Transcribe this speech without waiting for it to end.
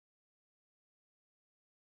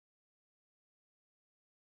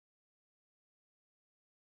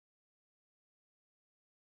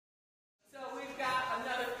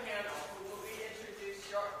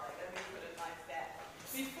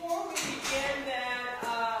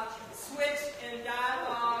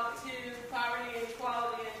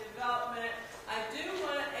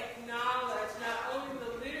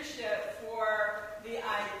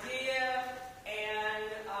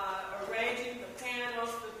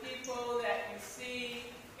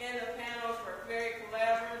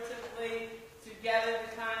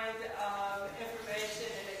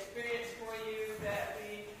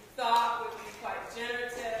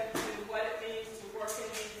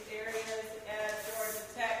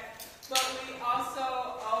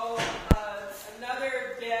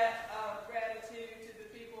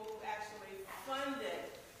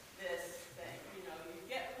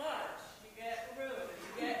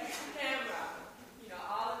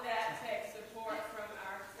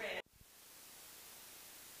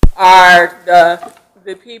are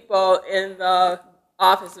the people in the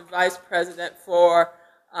Office of Vice President for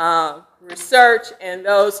Research, and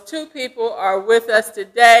those two people are with us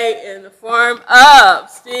today in the form of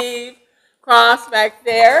Steve Cross back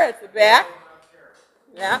there at the back.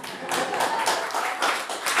 Yeah.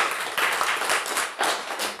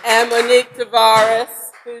 And Monique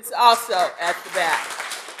Tavares, who's also at the back.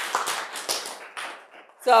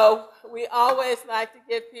 So we always like to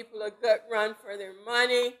give people a good run for their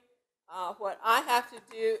money. What I have to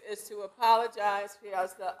do is to apologize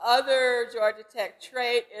because the other Georgia Tech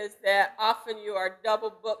trait is that often you are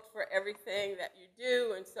double booked for everything that you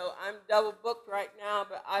do, and so I'm double booked right now,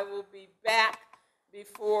 but I will be back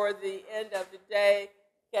before the end of the day,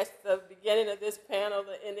 catch the beginning of this panel,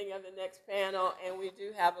 the ending of the next panel, and we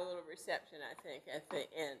do have a little reception, I think, at the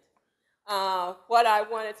end. What I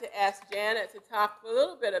wanted to ask Janet to talk a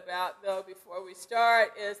little bit about, though, before we start,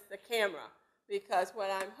 is the camera. Because what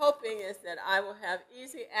I'm hoping is that I will have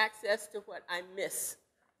easy access to what I miss.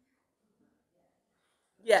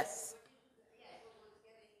 Yes.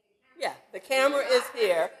 Yeah, the camera is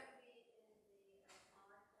here.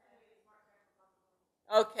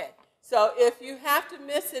 Okay, so if you have to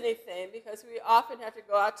miss anything, because we often have to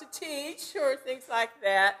go out to teach or things like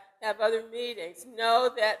that, have other meetings, know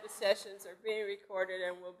that the sessions are being recorded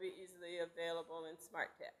and will be easily available in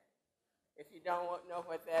SmartTech. If you don't know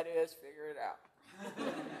what that is, figure it out.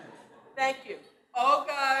 Thank you. Oh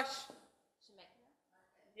gosh.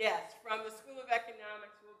 Yes, from the School of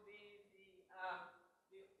Economics will be the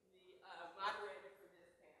moderator for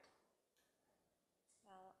this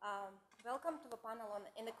panel. Welcome to the panel on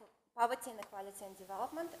poverty, inequality, and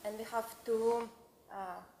development. And we have two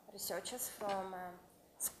researchers from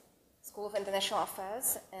School of International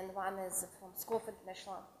Affairs, and one is from School of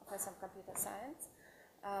International Affairs and Computer Science.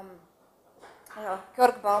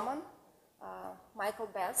 Kirk Bowman, Michael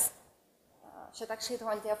Best, Shatakshi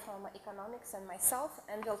Rwandia from economics, and myself,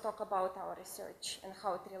 and we'll talk about our research and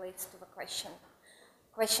how it relates to the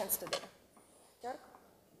questions today. Kirk?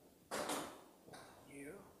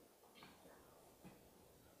 You?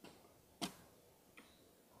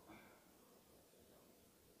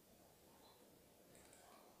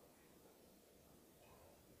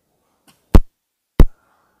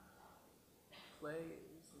 Play.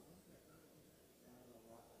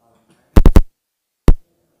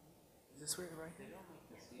 Is this where right here?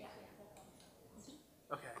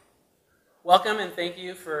 Okay. Welcome and thank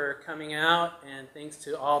you for coming out, and thanks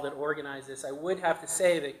to all that organized this. I would have to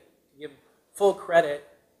say that, to give full credit,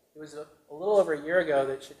 it was a little over a year ago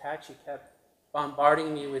that Shitachi kept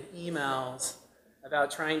bombarding me with emails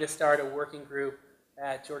about trying to start a working group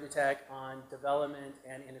at Georgia Tech on development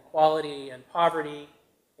and inequality and poverty,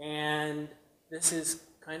 and this is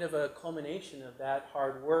kind of a culmination of that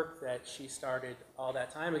hard work that she started all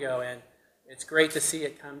that time ago, and it's great to see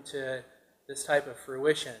it come to this type of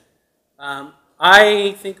fruition.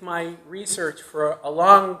 I think my research for a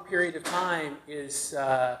long period of time has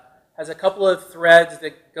a couple of threads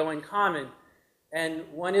that go in common, and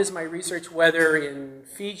one is my research whether in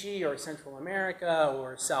Fiji or Central America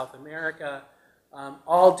or South America,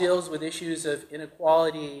 all deals with issues of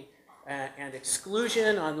inequality and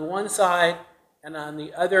exclusion on the one side, and on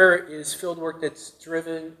the other is fieldwork that's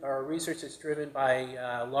driven, or research that's driven by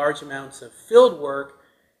large amounts of field work,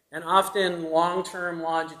 and often long-term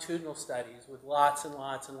longitudinal studies with lots and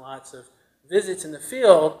lots and lots of visits in the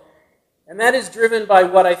field. And that is driven by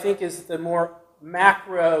what I think is the more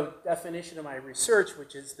macro definition of my research,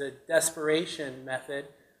 which is the desperation method.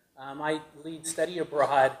 I lead study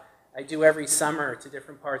abroad. I do every summer to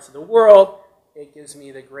different parts of the world. It gives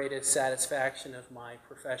me the greatest satisfaction of my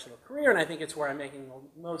professional career, and I think it's where I'm making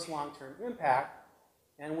the most long-term impact.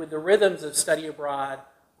 And with the rhythms of study abroad,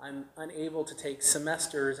 I'm unable to take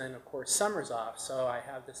semesters and, of course, summers off. So I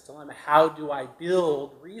have this dilemma: how do I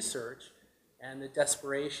build research? And the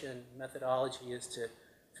desperation methodology is to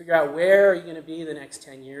figure out where are you going to be the next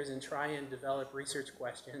 10 years and try and develop research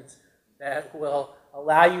questions that will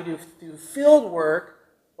allow you to do field work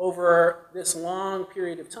over this long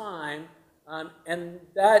period of time. And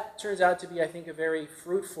that turns out to be, I think, a very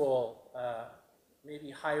fruitful, maybe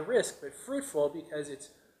high risk, but fruitful because it's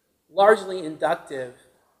largely inductive,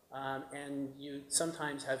 and you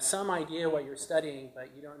sometimes have some idea what you're studying, but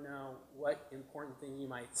you don't know what important thing you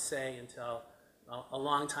might say until a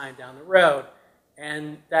long time down the road.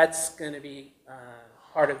 And that's going to be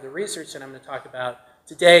part of the research that I'm going to talk about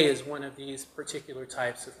today is one of these particular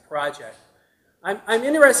types of projects. I'm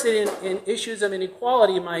interested in issues of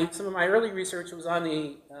inequality. Some of my early research was on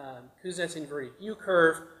the Kuznets inverted U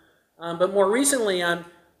curve, but more recently I'm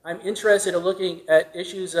I'm interested in looking at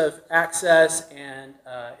issues of access and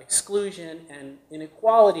exclusion and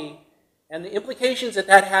inequality and the implications that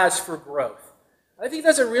that has for growth. I think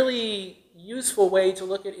that's a really useful way to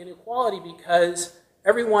look at inequality because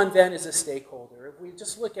everyone then is a stakeholder. If we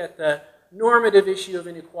just look at the normative issue of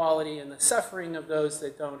inequality and the suffering of those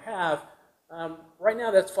that don't have, right now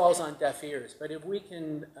that falls on deaf ears. But if we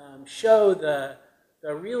can show the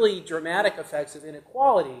really dramatic effects of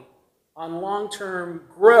inequality on long-term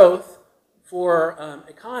growth for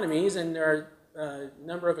economies, and there are a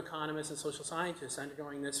number of economists and social scientists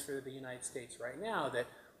undergoing this for the United States right now, that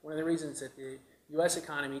one of the reasons that the U.S.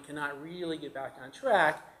 economy cannot really get back on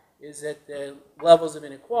track is that the levels of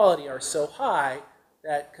inequality are so high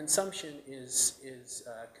that consumption is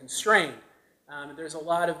constrained. There's a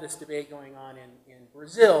lot of this debate going on in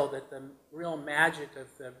Brazil that the real magic of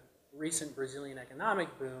the recent Brazilian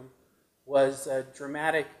economic boom was a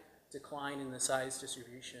dramatic decline in the size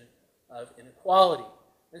distribution of inequality.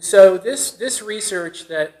 And so this research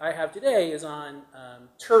that I have today is on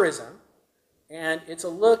tourism, and it's a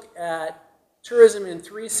look at tourism in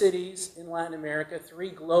 3 cities in Latin America,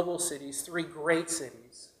 3 global cities, 3 great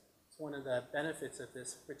cities. It's one of the benefits of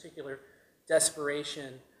this particular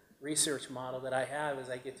desperation research model that I have is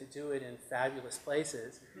I get to do it in fabulous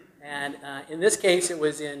places. And in this case, it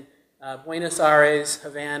was in Buenos Aires,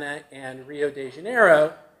 Havana, and Rio de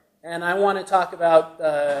Janeiro. And I want to talk about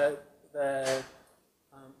the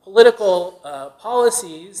political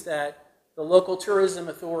policies that the local tourism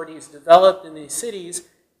authorities developed in these cities,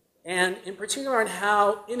 and in particular on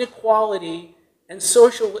how inequality and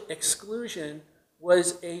social exclusion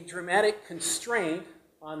was a dramatic constraint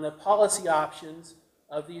on the policy options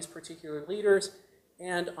of these particular leaders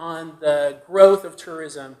and on the growth of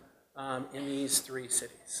tourism in these 3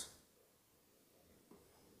 cities.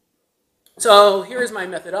 So here's my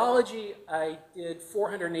methodology. I did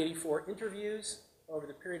 484 interviews over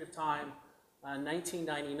the period of time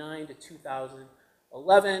 1999 to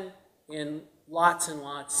 2011 in lots and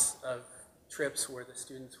lots of trips where the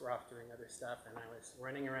students were off doing other stuff and I was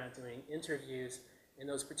running around doing interviews in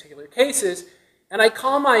those particular cases. And I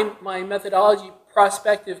call my methodology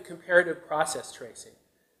prospective comparative process tracing.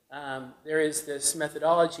 There is this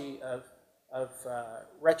methodology of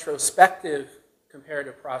retrospective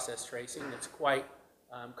comparative process tracing that's quite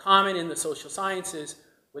common in the social sciences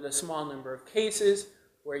with a small number of cases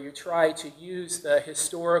where you try to use the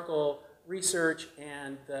historical research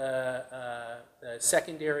and the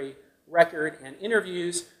secondary record and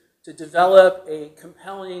interviews to develop a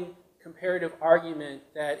compelling comparative argument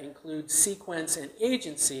that includes sequence and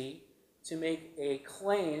agency to make a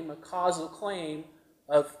claim, a causal claim,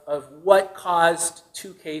 of what caused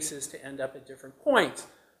 2 cases to end up at different points.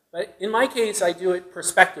 But in my case, I do it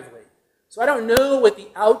prospectively. So I don't know what the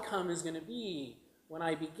outcome is going to be when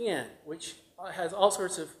I begin, which has all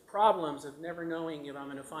sorts of problems of never knowing if I'm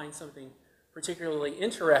going to find something particularly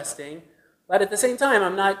interesting. But at the same time,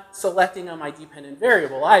 I'm not selecting on my dependent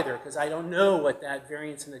variable either, because I don't know what that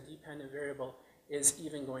variance in the dependent variable is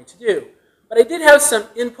even going to do. But I did have some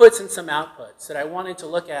inputs and some outputs that I wanted to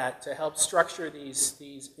look at to help structure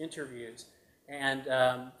these interviews. And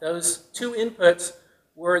those 2 inputs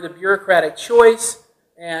were the bureaucratic choice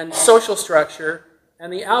and social structure,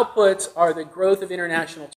 and the outputs are the growth of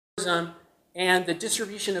international tourism and the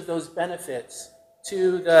distribution of those benefits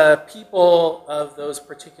to the people of those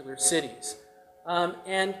particular cities.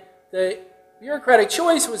 And the bureaucratic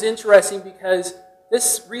choice was interesting because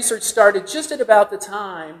this research started just at about the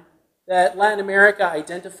time that Latin America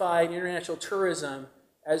identified international tourism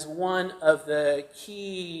as one of the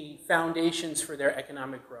key foundations for their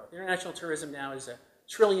economic growth. International tourism now is a $1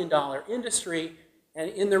 trillion industry, and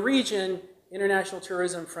in the region, international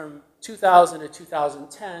tourism from 2000 to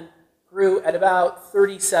 2010 grew at about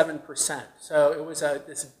 37%. So it was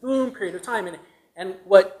this boom period of time. And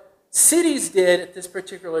what cities did at this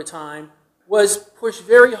particular time was push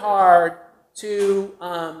very hard to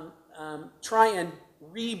try and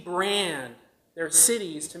rebrand their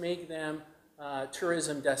cities to make them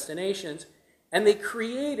tourism destinations. And they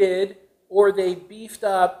created or they beefed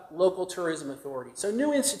up local tourism authorities. So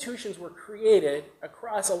new institutions were created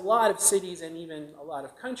across a lot of cities and even a lot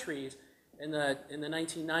of countries in the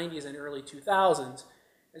 1990s and early 2000s.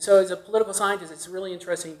 And so as a political scientist, it's really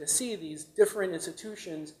interesting to see these different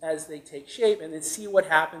institutions as they take shape and then see what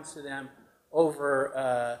happens to them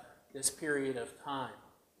over this period of time.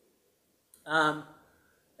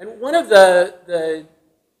 And one of the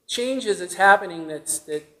changes that's happening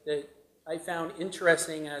that I found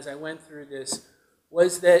interesting as I went through this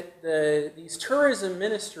was that these tourism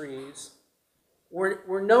ministries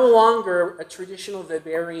were no longer a traditional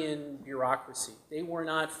Weberian bureaucracy. They were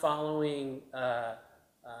not following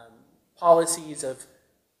policies of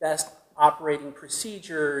best operating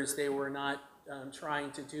procedures. They were not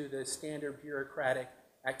trying to do the standard bureaucratic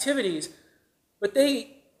activities. But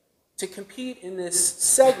they, to compete in this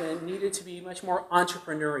segment, needed to be much more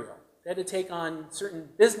entrepreneurial. They had to take on certain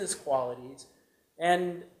business qualities.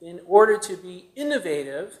 And in order to be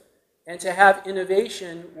innovative and to have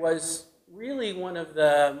innovation was really one of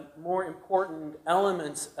the more important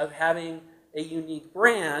elements of having a unique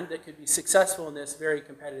brand that could be successful in this very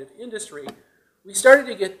competitive industry. We started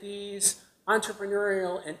to get these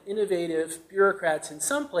entrepreneurial and innovative bureaucrats in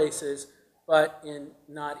some places, but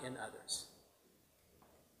not in others.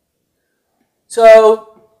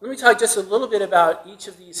 So let me talk just a little bit about each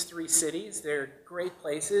of these three cities. They're great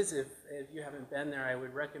places. If you haven't been there, I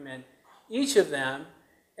would recommend each of them.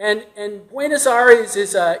 And Buenos Aires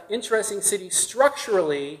is an interesting city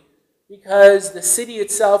structurally because the city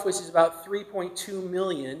itself, which is about 3.2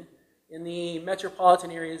 million, in the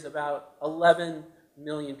metropolitan area is about 11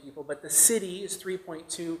 million people, but the city is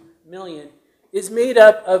 3.2 million, is made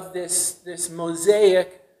up of this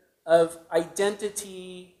mosaic of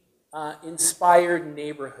identity-inspired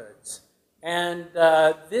neighborhoods. And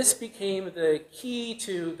this became the key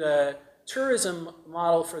to the tourism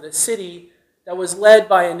model for the city that was led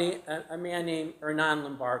by a man named Hernan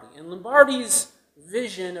Lombardi. And Lombardi's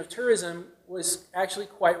vision of tourism was actually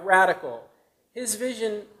quite radical. His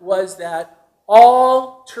vision was that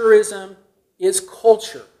all tourism is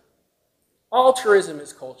culture. All tourism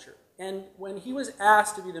is culture. And when he was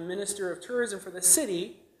asked to be the Minister of Tourism for the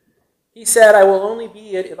city, he said, I will only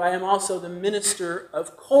be it if I am also the Minister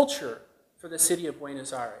of Culture for the city of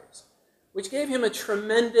Buenos Aires, which gave him a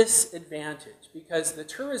tremendous advantage because the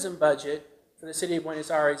tourism budget for the city of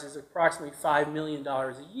Buenos Aires is approximately $5 million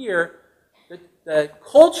a year. The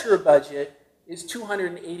culture budget is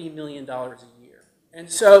 $280 million a year.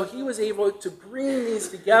 And so he was able to bring these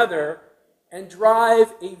together and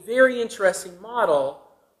drive a very interesting model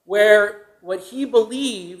where what he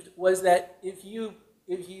believed was that if you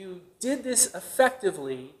did this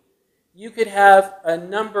effectively, you could have a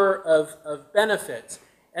number of benefits.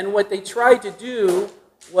 And what they tried to do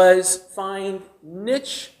was find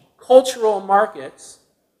niche cultural markets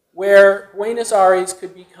where Buenos Aires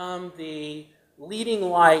could become the leading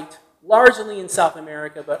light, largely in South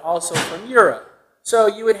America, but also from Europe. So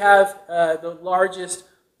you would have the largest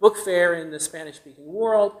book fair in the Spanish-speaking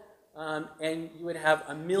world, and you would have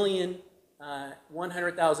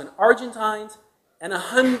 1,100,000 Argentines and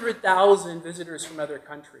 100,000 visitors from other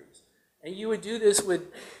countries. And you would do this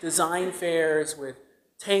with design fairs, with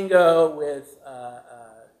tango, with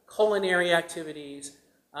culinary activities,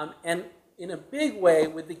 and in a big way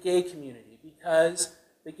with the gay community, because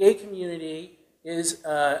the gay community is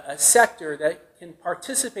a sector that can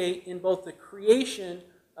participate in both the creation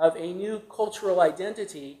of a new cultural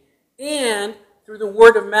identity and through the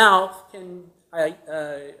word of mouth can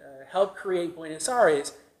help create Buenos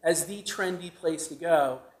Aires as the trendy place to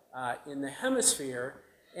go in the hemisphere.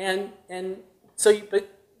 But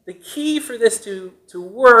the key for this to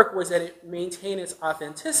work was that it maintain its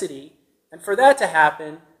authenticity. And for that to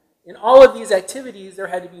happen, in all of these activities, there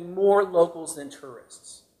had to be more locals than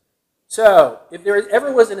tourists. So if there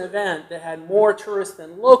ever was an event that had more tourists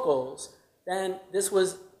than locals, then this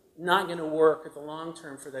was not going to work at the long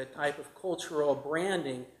term for the type of cultural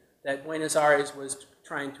branding that Buenos Aires was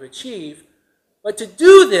trying to achieve. But to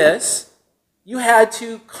do this, you had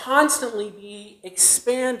to constantly be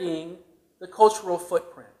expanding the cultural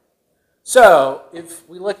footprint. So if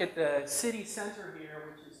we look at the city center here,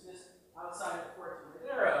 which is just outside of Puerto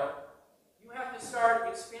Madero, you have to start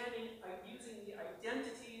expanding using the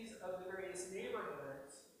identities of the various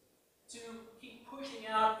neighborhoods to keep pushing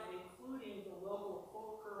out and including the local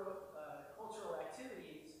cultural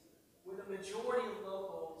activities with a majority of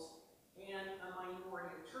locals and a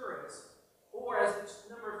minority of tourists. Or as the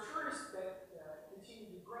number of tourists that continue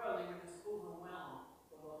to grow, they would just overwhelm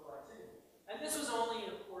the local activity. And this was only,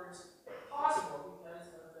 of course, possible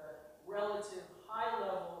because of the relative high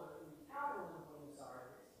level of human capital in Buenos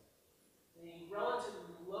Aires, the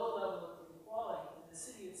relatively low level of inequality in the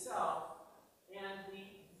city itself, and the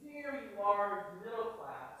very large middle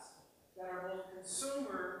class that are both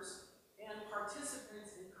consumers and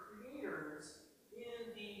participants and creators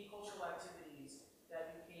in the cultural activities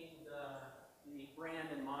that became the brand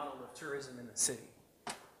and model of tourism in the city.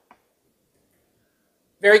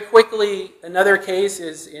 Very quickly, another case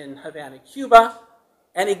is in Havana, Cuba.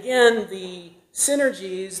 And again, the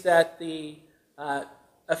synergies that the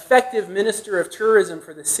effective Minister of Tourism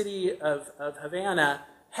for the city of Havana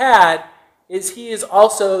had is he is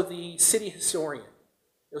also the city historian,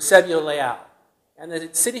 Eusebio Leal. And the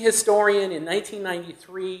city historian in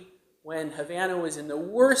 1993, when Havana was in the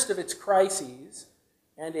worst of its crises,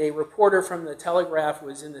 and a reporter from the Telegraph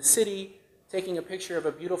was in the city taking a picture of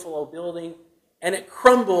a beautiful old building, and it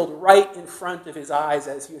crumbled right in front of his eyes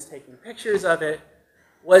as he was taking pictures of it,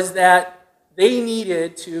 was that they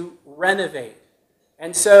needed to renovate.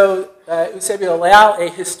 And so Eusebio Leal, a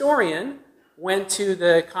historian, went to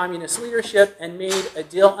the communist leadership and made a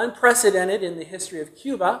deal unprecedented in the history of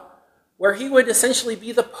Cuba, where he would essentially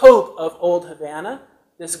be the Pope of Old Havana,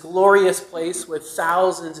 this glorious place with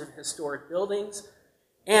thousands of historic buildings,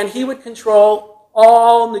 and he would control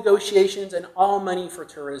all negotiations and all money for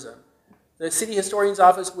tourism. The city historian's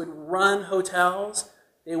office would run hotels.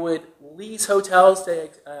 They would lease hotels to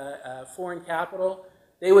foreign capital.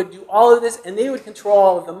 They would do all of this, and they would control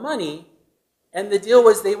all of the money. And the deal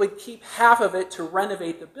was they would keep half of it to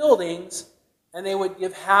renovate the buildings, and they would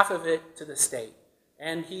give half of it to the state.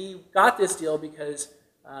 And he got this deal because,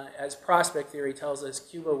 as prospect theory tells us,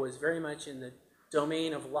 Cuba was very much in the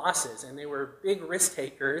domain of losses, and they were big risk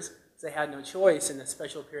takers, because they had no choice in the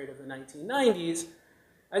special period of the 1990s.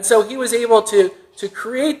 And so he was able to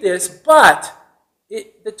create this, but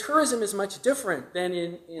the tourism is much different than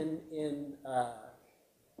in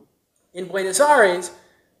Buenos Aires,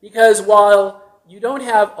 because while you don't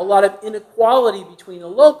have a lot of inequality between the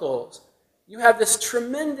locals, you have this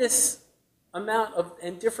tremendous amount of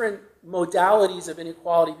and different modalities of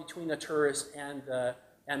inequality between the tourists and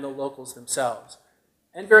the locals themselves.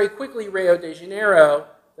 And very quickly, Rio de Janeiro,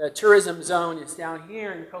 the tourism zone is down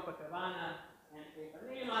here in Copacabana,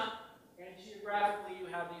 and geographically you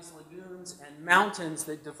have these lagoons and mountains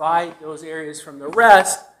that divide those areas from the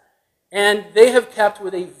rest, and they have kept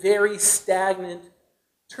with a very stagnant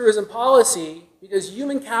tourism policy because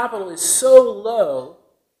human capital is so low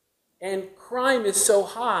and crime is so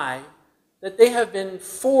high that they have been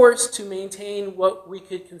forced to maintain what we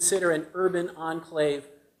could consider an urban enclave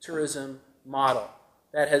tourism model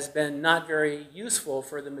that has been not very useful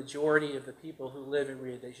for the majority of the people who live in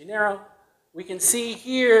Rio de Janeiro. We can see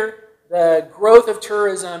here the growth of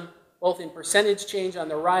tourism, both in percentage change on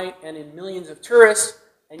the right and in millions of tourists.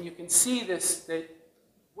 And you can see this, that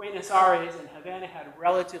Buenos Aires and Havana had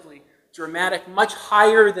relatively dramatic, much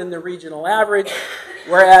higher than the regional average,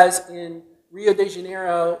 whereas in Rio de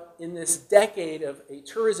Janeiro, in this decade of a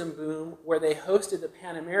tourism boom where they hosted the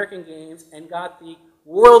Pan American Games and got the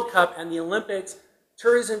World Cup and the Olympics,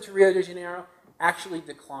 tourism to Rio de Janeiro actually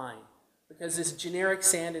declined, because this generic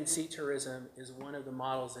sand and sea tourism is one of the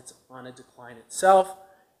models that's on a decline itself.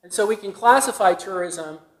 And so we can classify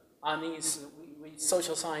tourism on these, we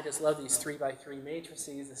social scientists love these 3x3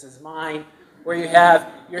 matrices. This is mine, where you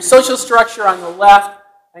have your social structure on the left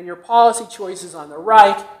and your policy choices on the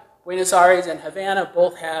right. Buenos Aires and Havana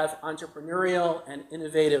both have entrepreneurial and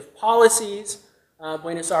innovative policies.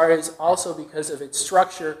 Buenos Aires also, because of its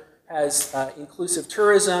structure, has inclusive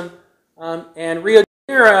tourism. And Rio de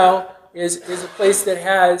Janeiro is a place that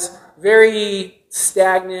has very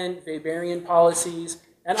stagnant Weberian policies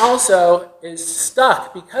and also is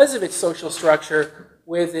stuck, because of its social structure,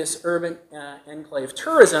 with this urban enclave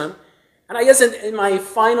tourism. And I guess in my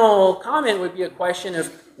final comment would be a question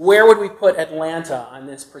of where would we put Atlanta on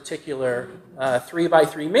this particular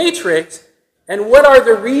 3x3 matrix, and what are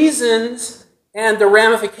the reasons and the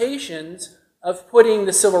ramifications of putting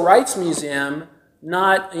the Civil Rights Museum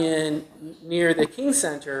not near the King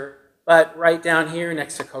Center, but right down here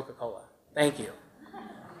next to Coca-Cola. Thank you.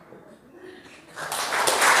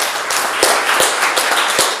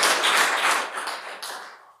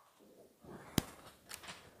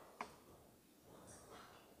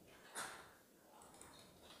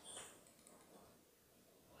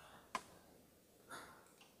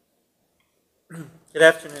 Good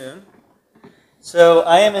afternoon. So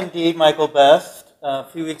I am indeed Michael Best. A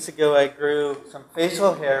few weeks ago I grew some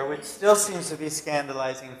facial hair, which still seems to be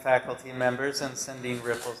scandalizing faculty members and sending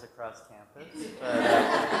ripples across campus.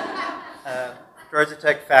 But Georgia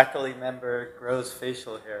Tech faculty member grows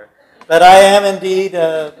facial hair. But I am indeed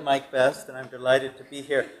Mike Best, and I'm delighted to be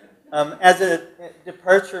here. As a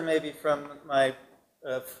departure maybe from my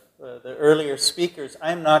the earlier speakers,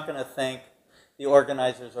 I'm not going to thank the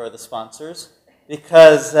organizers or the sponsors,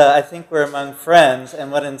 because I think we're among friends,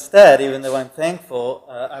 and what instead, even though I'm thankful,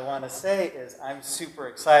 I want to say is I'm super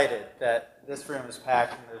excited that this room is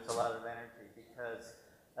packed and there's a lot of energy, because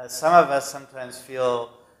some of us sometimes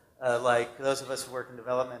feel like those of us who work in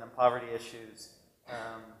development and poverty issues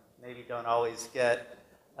maybe don't always get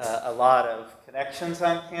a lot of connections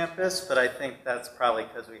on campus, but I think that's probably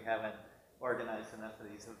because we haven't organized enough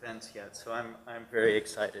of these events yet, so I'm very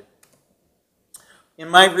excited. In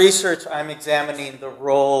my research, I'm examining the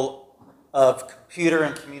role of computer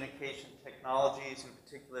and communication technologies, in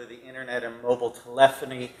particular the internet and mobile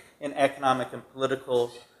telephony, in economic and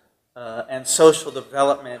political and social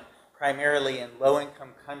development, primarily in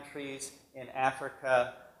low-income countries, in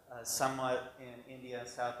Africa, somewhat in India and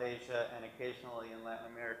South Asia, and occasionally in Latin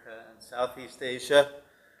America and Southeast Asia.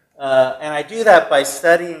 And I do that by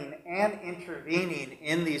studying and intervening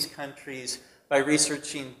in these countries by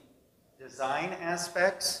researching design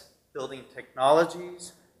aspects, building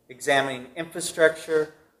technologies, examining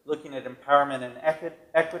infrastructure, looking at empowerment and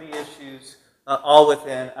equity issues, all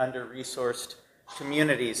within under-resourced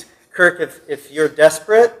communities. Kirk, if you're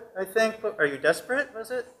desperate, I think, are you desperate,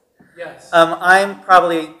 was it? Yes. I'm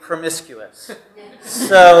probably promiscuous.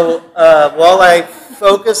 So while I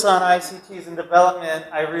focus on ICTs and development,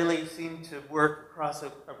 I really seem to work across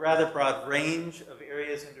a rather broad range of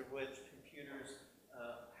areas into which computers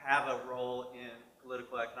have a role in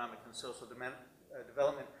political, economic, and social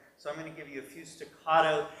development. So I'm going to give you a few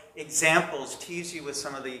staccato examples, tease you with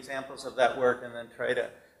some of the examples of that work, and then try to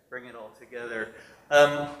bring it all together.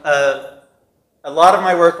 A lot of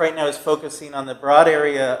my work right now is focusing on the broad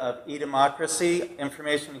area of e-democracy,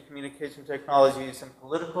 information and communication technologies, and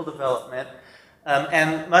political development.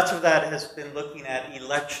 And much of that has been looking at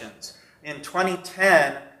elections. In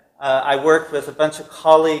 2010, I worked with a bunch of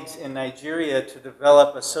colleagues in Nigeria to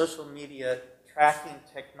develop a social media tracking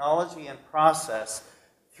technology and process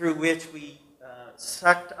through which we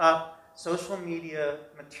sucked up social media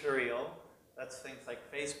material. That's things like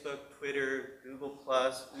Facebook, Twitter, Google+,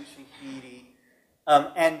 Ushahidi,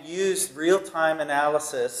 and used real-time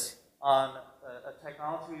analysis on a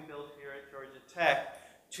technology we built here at Georgia Tech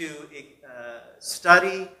to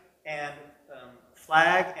study and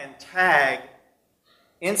flag and tag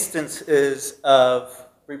instances of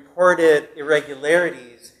reported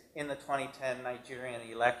irregularities in the 2010 Nigerian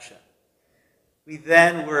election. We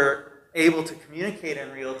then were able to communicate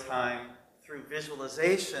in real time through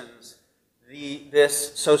visualizations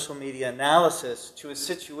this social media analysis to a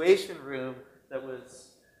situation room that was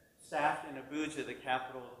staffed in Abuja, the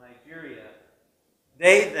capital of Nigeria.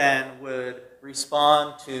 They then would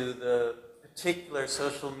respond to the particular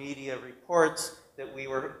social media reports that we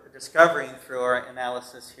were discovering through our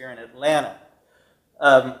analysis here in Atlanta.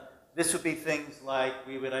 This would be things like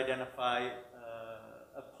we would identify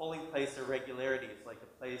a polling place irregularities, like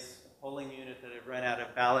a polling unit that had run out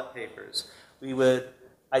of ballot papers. We would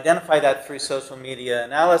identify that through social media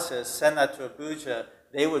analysis, send that to Abuja.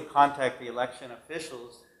 They would contact the election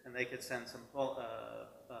officials, and they could send some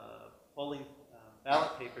polling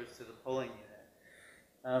ballot papers to the polling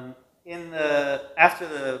unit. After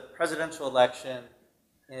the presidential election,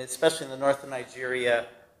 especially in the north of Nigeria,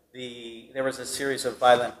 there was a series of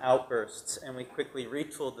violent outbursts, and we quickly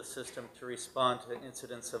retooled the system to respond to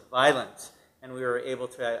incidents of violence. And we were able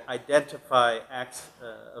to identify acts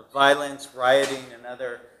of violence, rioting, and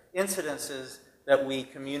other incidences that we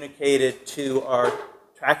communicated to our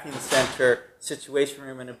tracking center situation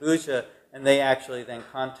room in Abuja, and they actually then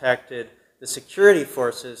contacted the security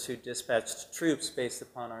forces who dispatched troops based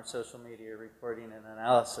upon our social media reporting and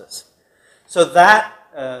analysis. So that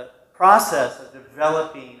process of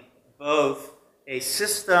developing both a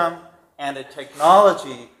system and a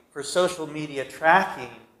technology for social media tracking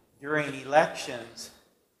during elections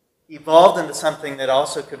evolved into something that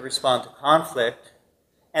also could respond to conflict,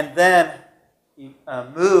 and then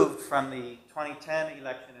moved from the 2010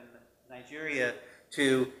 election in Nigeria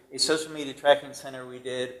to a social media tracking center we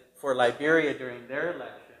did for Liberia during their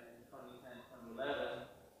election in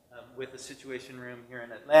 2010-2011 with the Situation Room here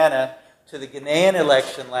in Atlanta, to the Ghanaian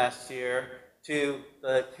election last year, to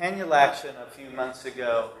the Kenya election a few months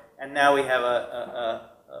ago, and now we have a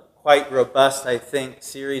quite robust, I think,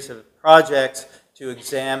 series of projects to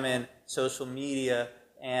examine social media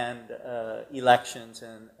and elections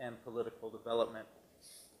and political development.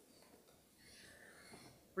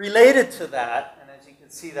 Related to that, and as you can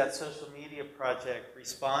see, that social media project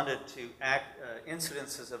responded to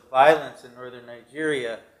incidences of violence in northern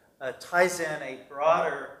Nigeria, ties in a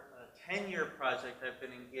broader 10-year project I've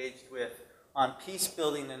been engaged with on peace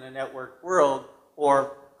building in a networked world,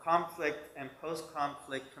 or conflict and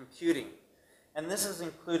post-conflict computing. And this has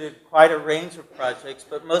included quite a range of projects,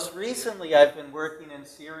 but most recently I've been working in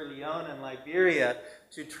Sierra Leone and Liberia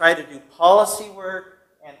to try to do policy work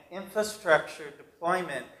and infrastructure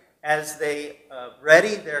deployment as they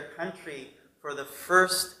ready their country for the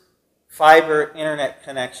first fiber internet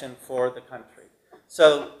connection for the country.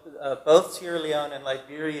 So both Sierra Leone and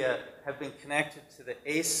Liberia have been connected to the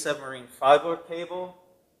ACE submarine fiber cable.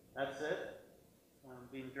 That's it.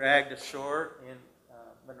 Being dragged ashore in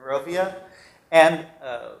Monrovia. And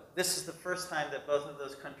this is the first time that both of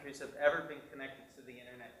those countries have ever been connected to the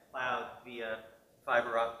internet cloud via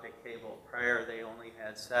fiber optic cable. Prior, they only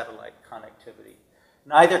had satellite connectivity.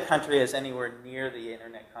 Neither country has anywhere near the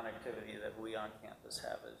internet connectivity that we on campus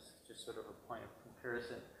have, as just sort of a point of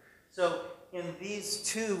comparison. So in these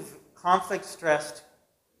two conflict-stressed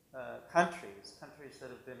countries that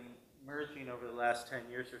have been emerging over the last 10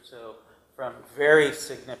 years or so from very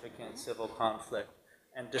significant civil conflict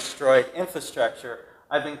and destroyed infrastructure,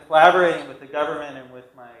 I've been collaborating with the government and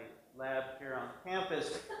with my lab here on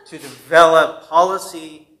campus to develop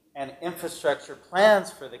policy and infrastructure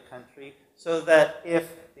plans for the country so that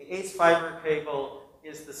if the ACE fiber cable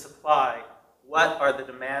is the supply, what are the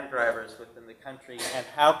demand drivers within the country, and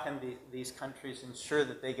how can these countries ensure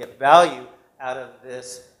that they get value out of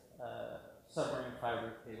this submarine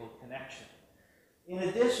fiber cable connection. In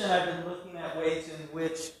addition, I've been looking at ways in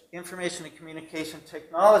which information and communication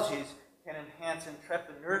technologies can enhance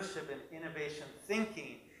entrepreneurship and innovation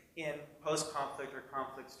thinking in post-conflict or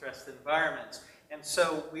conflict-stressed environments. And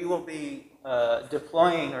so we will be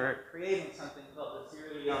deploying or creating something called the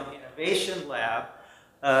Sierra Leone Innovation Lab,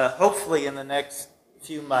 hopefully in the next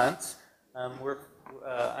few months. I'm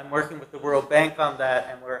working with the World Bank on that,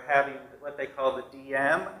 and we're having what they call the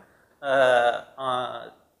DM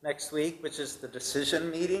next week, which is the decision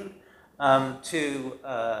meeting, to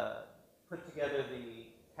put together the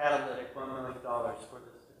catalytic $1 million for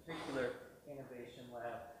this particular innovation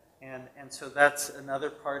lab. And so that's another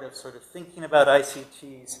part of sort of thinking about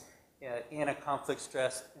ICTs in a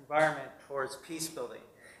conflict-stressed environment towards peace building.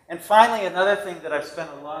 And finally, another thing that I've spent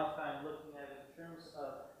a long time looking at in terms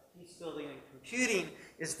of peace building and computing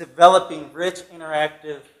is developing rich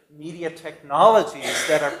interactive media technologies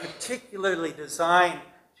that are particularly designed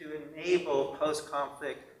to enable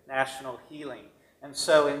post-conflict national healing. And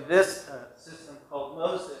so in this system called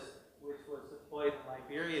Moses, which was deployed in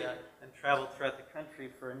Liberia and traveled throughout the country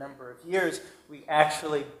for a number of years, we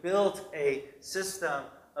actually built a system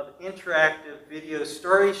of interactive video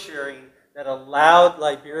story sharing that allowed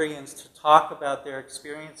Liberians to talk about their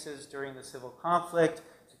experiences during the civil conflict,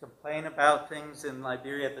 to complain about things in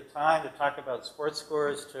Liberia at the time, to talk about sports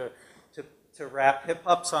scores, to rap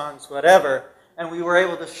hip-hop songs, whatever. And we were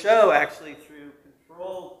able to show, actually, through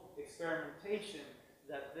controlled experimentation,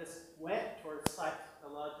 that this went towards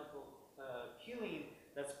psychological healing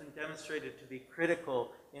that's been demonstrated to be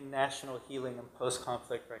critical in national healing and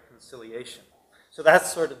post-conflict reconciliation. So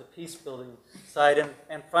that's sort of the peace-building side.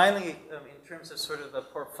 And finally, in terms of sort of the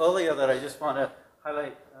portfolio that I just want to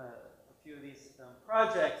highlight a few of these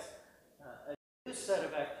projects, a new set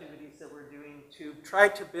of activities that we're doing to try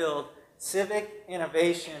to build civic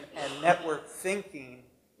innovation and network thinking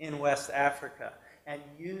in West Africa, and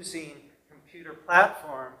using computer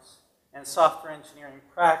platforms and software engineering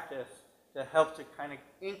practice to help to kind of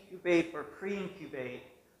incubate or pre-incubate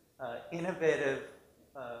innovative,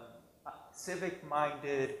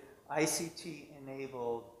 civic-minded,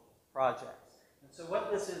 ICT-enabled projects. And so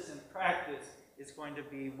what this is in practice is going to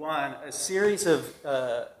be, one, a series of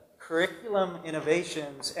curriculum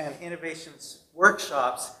innovations and innovations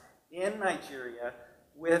workshops in Nigeria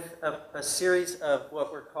with a series of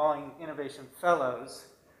what we're calling innovation fellows,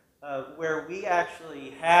 where we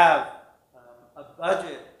actually have a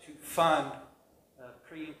budget to fund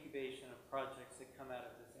pre-incubation of projects that come out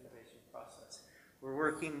of this innovation process. We're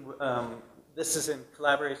working, this is in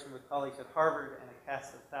collaboration with colleagues at Harvard and a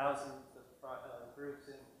cast of thousands of groups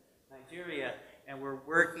in Nigeria, and we're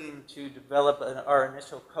working to develop our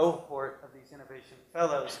initial cohort of these innovation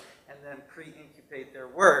fellows and then pre-incubate their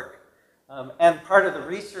work. And part of the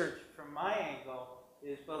research from my angle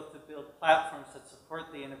is both to build platforms that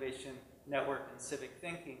support the innovation network and civic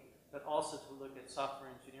thinking, but also to look at software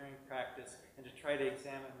engineering practice and to try to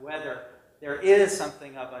examine whether there is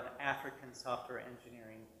something of an African software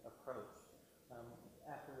engineering approach.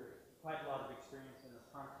 After quite a lot of experience in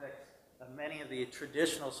the context of many of the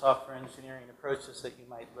traditional software engineering approaches that you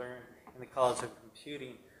might learn in the College of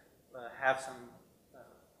Computing, have some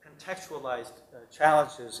contextualized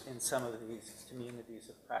challenges in some of these communities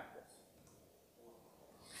of practice.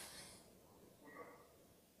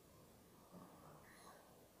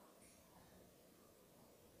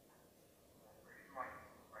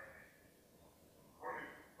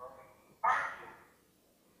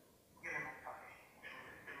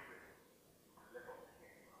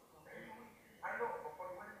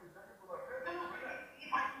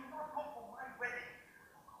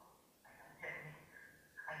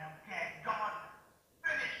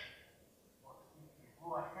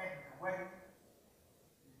 Go ahead.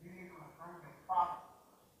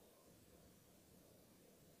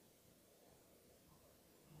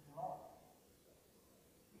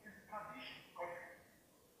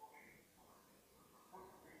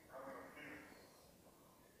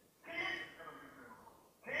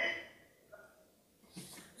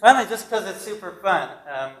 Finally, just because it's super fun,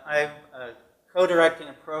 I'm co-directing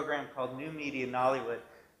a program called New Media in Nollywood.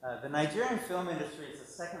 The Nigerian film industry is the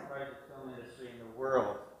second largest film industry in the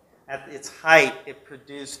world. At its height, it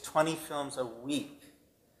produced 20 films a week.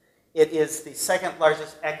 It is the second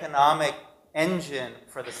largest economic engine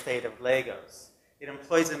for the state of Lagos. It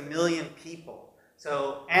employs 1 million people.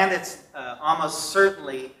 And it's almost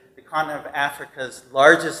certainly the continent of Africa's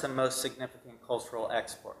largest and most significant cultural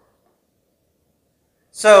export.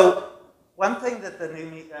 So one thing that the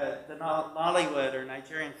Nollywood or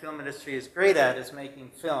Nigerian film industry is great at is making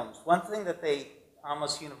films. One thing that they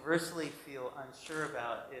almost universally feel unsure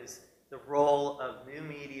about is the role of new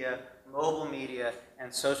media, mobile media,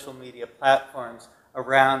 and social media platforms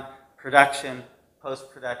around production,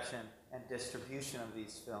 post-production, and distribution of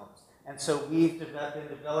these films. And so we've been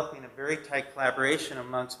developing a very tight collaboration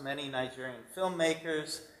amongst many Nigerian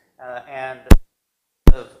filmmakers and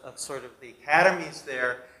of sort of the academies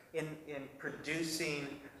there in producing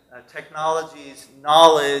technologies,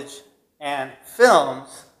 knowledge, and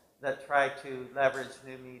films that try to leverage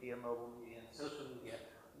new media, mobile media, and social media.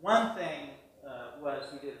 One thing was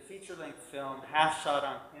we did a feature-length film, half shot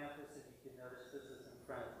on campus. If you can notice, this is in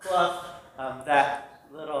front of Clough. That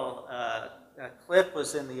little clip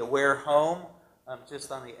was in the Aware home,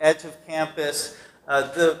 just on the edge of campus.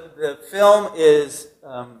 The film is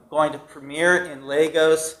going to premiere in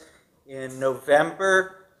Lagos in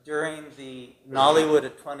November during the Nollywood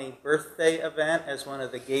at 20 birthday event as one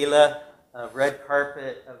of the gala red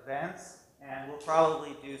carpet events. And we'll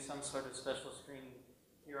probably do some sort of special screening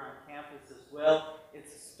here on campus as well. It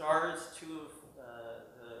stars two of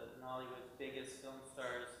the Nollywood's biggest film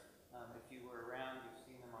stars. If you were around, you've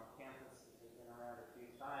seen them on campus. They've been around a few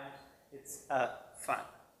times. It's fun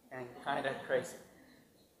and kind of crazy.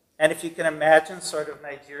 And if you can imagine sort of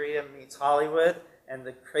Nigeria meets Hollywood and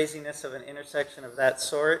the craziness of an intersection of that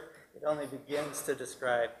sort, it only begins to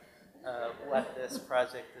describe what this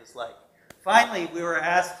project is like. Finally, we were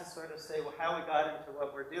asked to sort of say, well, how we got into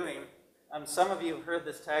what we're doing. Some of you have heard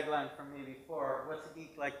this tagline from me before: what's a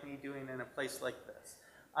geek like me doing in a place like this?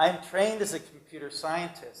 I'm trained as a computer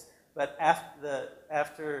scientist, but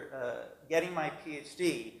after getting my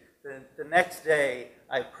PhD, the next day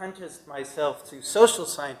I apprenticed myself to social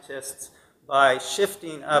scientists by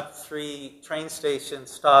shifting up 3 train station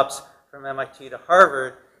stops from MIT to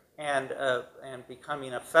Harvard and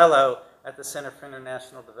becoming a fellow at the Center for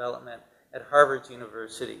International Development at Harvard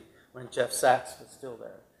University when Jeff Sachs was still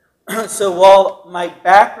there. So while my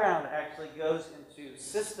background actually goes into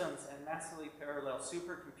systems and massively parallel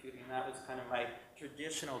supercomputing, that was kind of my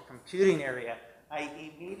traditional computing area, I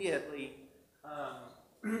immediately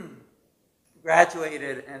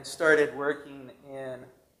graduated and started working in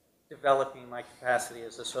developing my capacity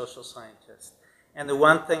as a social scientist. And the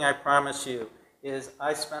one thing I promise you is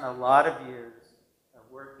I spent a lot of years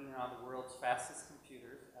working on the world's fastest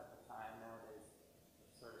computers at the time. Nowadays,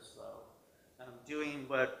 it's sort of slow. Doing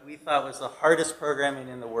what we thought was the hardest programming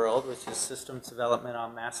in the world, which is systems development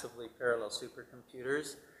on massively parallel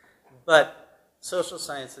supercomputers. But social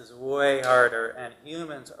science is way harder, and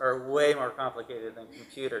humans are way more complicated than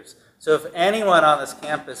computers. So if anyone on this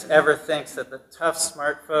campus ever thinks that the tough,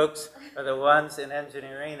 smart folks are the ones in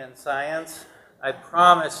engineering and science, I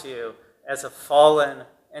promise you, as a fallen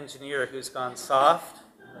engineer who's gone soft,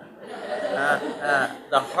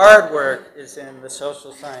 the hard work is in the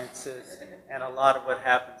social sciences and a lot of what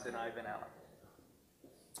happens in Ivan Allen.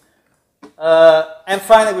 And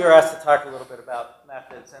finally, we were asked to talk a little bit about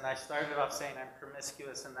methods, and I started off saying I'm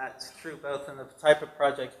promiscuous, and that's true both in the type of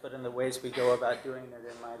projects but in the ways we go about doing it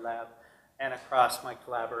in my lab and across my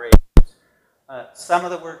collaborations. Some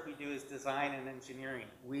of the work we do is design and engineering.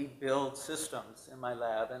 We build systems in my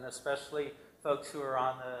lab, and especially folks who are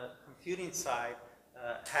on the computing side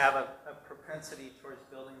have a propensity towards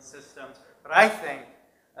building systems. But I think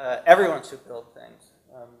everyone should build things,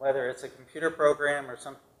 whether it's a computer program or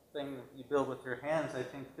something you build with your hands. I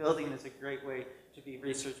think building is a great way to be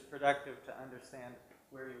research productive, to understand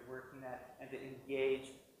where you're working at, and to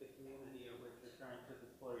engage the community of which you're trying to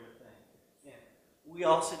deploy your thing in. We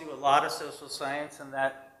also do a lot of social science, and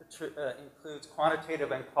that includes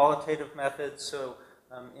quantitative and qualitative methods. So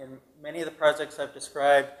in many of the projects I've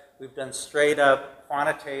described, we've done straight up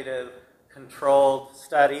quantitative controlled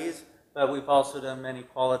studies, but we've also done many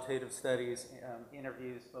qualitative studies,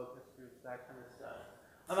 interviews, focus groups, that kind of stuff.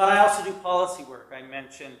 But I also do policy work. I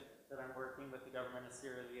mentioned that I'm working with the government of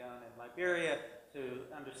Sierra Leone and Liberia to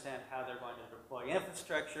understand how they're going to deploy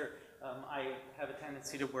infrastructure. I have a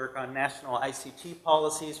tendency to work on national ICT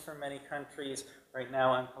policies for many countries. Right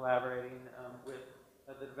now I'm collaborating with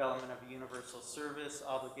the development of a universal service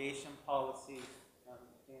obligation policy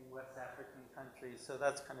in West African countries. So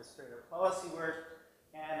that's kind of straight up policy work.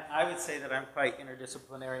 And I would say that I'm quite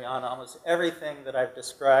interdisciplinary on almost everything that I've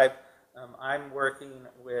described. I'm working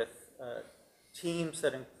with teams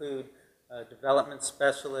that include development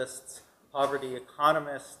specialists, poverty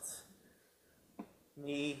economists,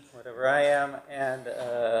 me, whatever I am,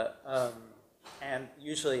 and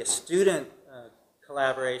usually a student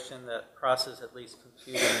collaboration that crosses at least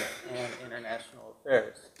computing and international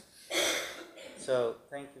affairs. So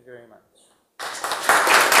thank you very much.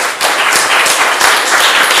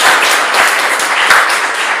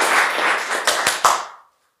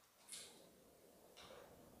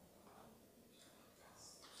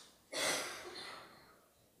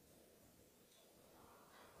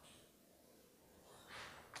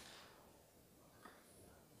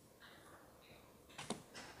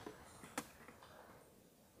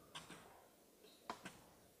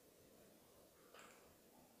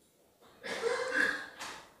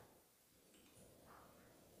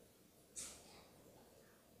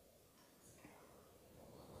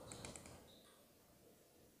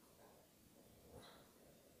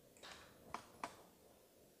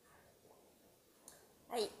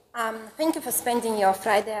 Hi, thank you for spending your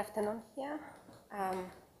Friday afternoon here.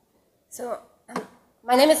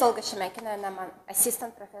 My name is Olga Shemekina, and I'm an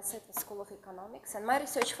assistant professor at the School of Economics, and my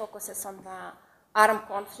research focuses on the armed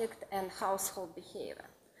conflict and household behavior.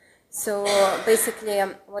 So basically,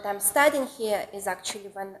 what I'm studying here is actually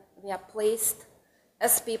when we are placed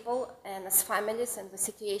as people and as families in the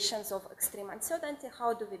situations of extreme uncertainty,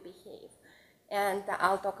 how do we behave? And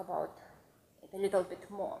I'll talk about it a little bit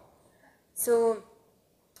more. So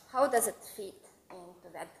how does it fit into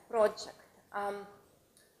that project?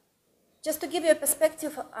 Just to give you a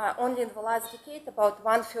perspective, only in the last decade, about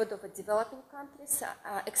 1/3 of the developing countries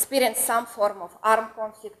experienced some form of armed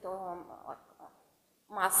conflict or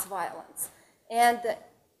mass violence. And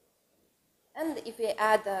if we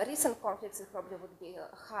add recent conflicts, it probably would be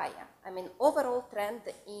higher. I mean, overall trend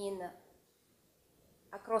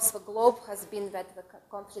across the globe has been that the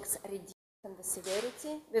conflicts reduced in the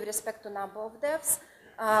severity with respect to number of deaths,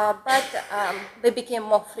 but they became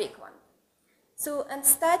more frequent. So, and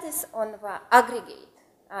studies on the aggregate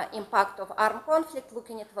impact of armed conflict,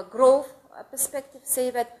 looking at the growth perspective, say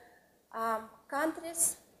that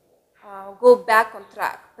countries go back on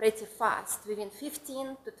track pretty fast. Within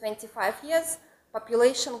 15 to 25 years,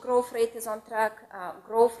 population growth rate is on track,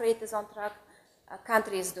 growth rate is on track,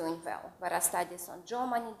 country is doing well. There are studies on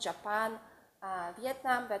Germany, Japan,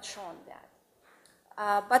 Vietnam that show that.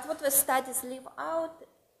 But what the studies leave out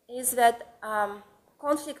is that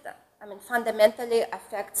conflict, fundamentally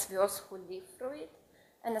affects those who live through it,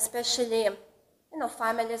 and especially,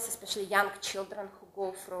 families, especially young children who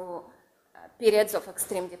go through periods of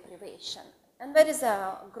extreme deprivation. And there is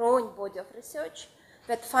a growing body of research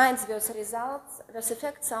that finds those results, those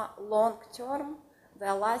effects are long-term,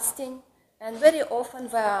 they're lasting, and very often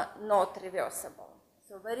they're not reversible.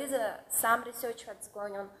 So there is some research that's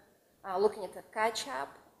going on looking at the catch-up,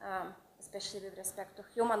 especially with respect to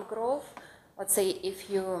human growth. Let's say if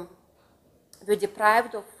you're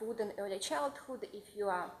deprived of food in early childhood, if you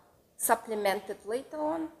are supplemented later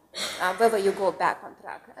on, whether you go back on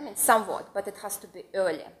track. Somewhat, but it has to be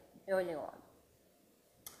early on.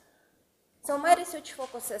 So my research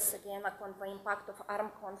focuses again on the impact of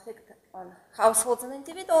armed conflict on households and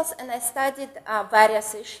individuals, and I studied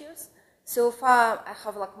various issues. So far, I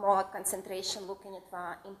have more concentration looking at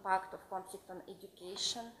the impact of conflict on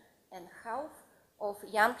education and health of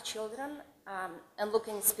young children, and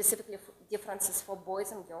looking specifically for differences for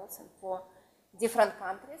boys and girls and for different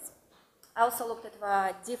countries. I also looked at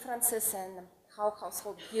the differences in how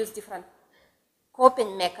households use different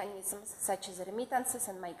coping mechanisms, such as remittances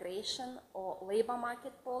and migration, or labor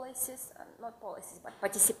market policies, not policies, but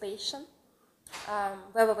participation,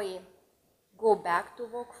 whether we go back to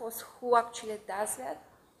workforce, who actually does that,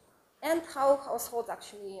 and how households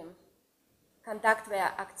actually conduct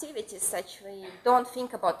their activities such we don't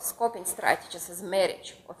think about scoping strategies as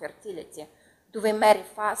marriage or fertility. Do we marry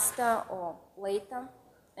faster or later?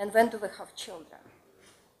 And when do we have children?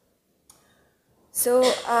 So,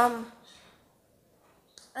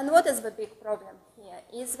 and what is the big problem here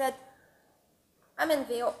is that,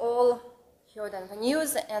 we all heard on the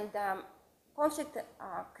news, and conflict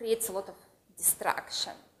creates a lot of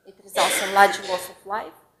destruction. It results in large loss of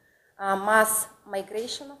life, mass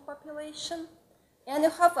migration of population, and you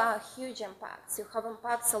have huge impacts. You have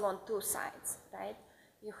impacts along two sides, right?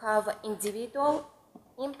 You have individual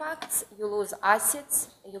impacts, you lose assets,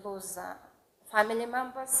 you lose family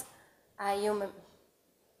members, you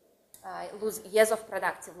lose years of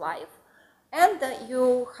productive life, and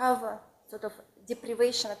you have sort of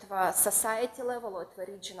deprivation at the society level or at the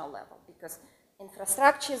regional level, because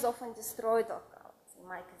infrastructure is often destroyed, or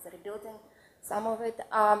Mike is rebuilding some of it,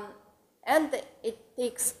 and it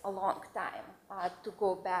takes a long time to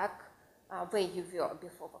go back where you were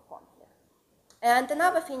before the conflict. And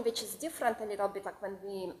another thing which is different a little bit, like when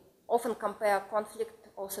we often compare conflict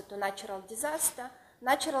also to natural disaster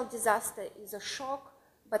is a shock,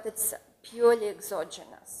 but it's purely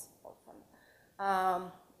exogenous often,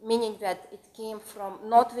 meaning that it came from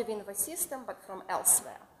not within the system, but from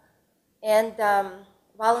elsewhere. And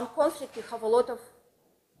while in conflict, you have a lot of,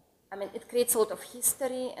 it creates a lot of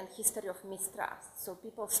history and history of mistrust. So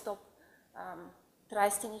people stop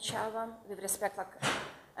trusting each other with respect,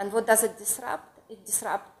 and what does it disrupt? It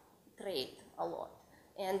disrupts trade a lot.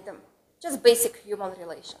 And just basic human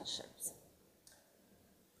relationships.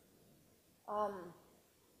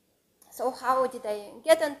 So how did I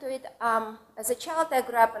get into it? As a child, I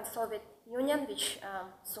grew up in Soviet Union, which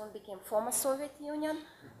soon became former Soviet Union.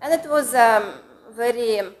 And it was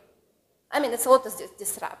it's a lot of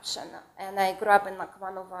disruption. And I grew up in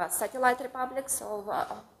one of satellite republics of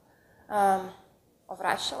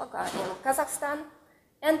Russia, in Kazakhstan.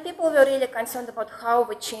 And people were really concerned about how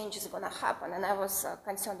the change is going to happen. And I was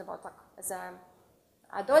concerned about, as an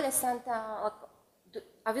adolescent, are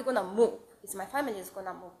we going to move? Is my family is going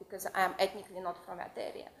to move? Because I am ethnically not from that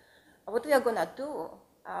area. What we are going to do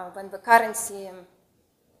when the currency,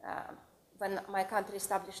 when my country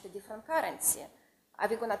established a different currency? Are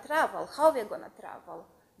we going to travel? How we are going to travel?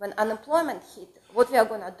 When unemployment hit, what we are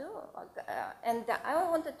going to do? And I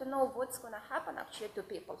wanted to know what's going to happen actually to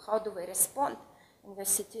people. How do we respond in those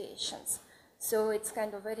situations? So it's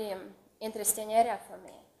kind of very interesting area for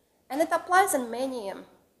me. And it applies in many,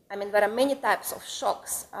 there are many types of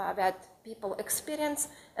shocks that people experience,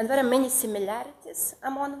 and there are many similarities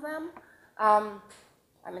among them. I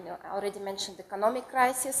already mentioned the economic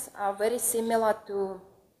crisis, very similar to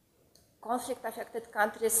conflict-affected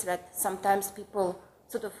countries, that sometimes people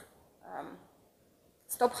sort of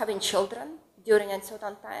stop having children during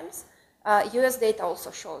uncertain times. US data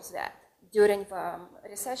also shows that. During the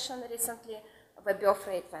recession recently, the birth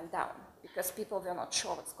rate went down because people were not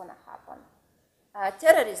sure what's going to happen.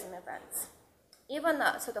 Terrorism events, even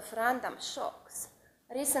sort of random shocks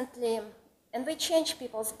recently, and they change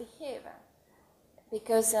people's behavior.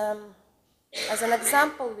 Because as an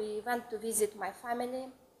example, we went to visit my family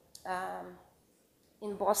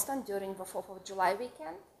in Boston during the 4th of July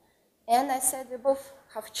weekend. And I said, we both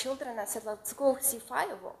have children. I said, let's go see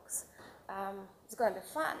fireworks. It's going to be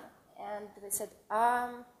fun. And they said,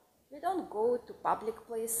 we don't go to public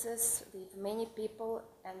places with many people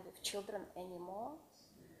and with children anymore.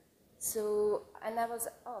 So, and I was,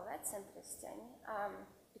 oh, that's interesting.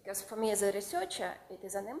 Because for me as a researcher, it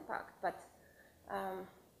is an impact, but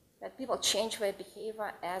that people change their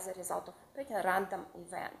behavior as a result of a pretty random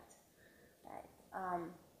event. Right?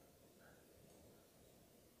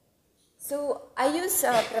 So I use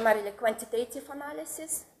primarily quantitative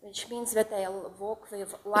analysis, which means that I'll work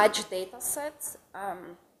with large data sets,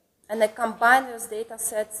 and I combine those data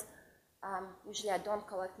sets. Usually I don't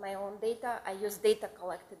collect my own data. I use data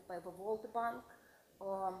collected by the World Bank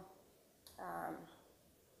or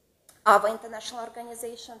other international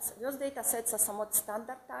organizations. Those data sets are somewhat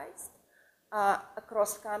standardized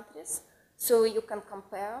across countries, so you can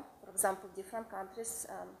compare, for example, different countries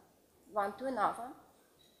one to another.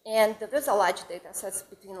 And there's a large data sets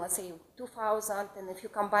between, let's say, 2,000, and if you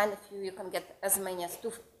combine a few, you can get as many as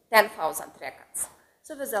 10,000 records.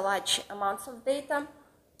 So there's a large amounts of data,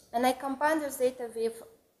 and I combine this data with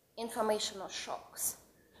informational shocks.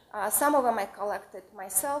 Some of them I collected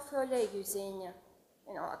myself earlier using,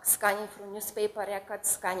 like scanning through newspaper records,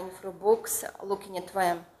 scanning through books, looking at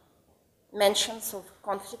the mentions of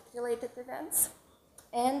conflict-related events.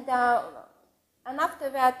 And after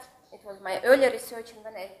that, it was my early research, and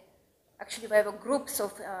then we have groups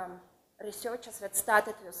of researchers that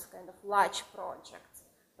started with kind of large projects.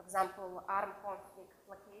 For example, armed conflict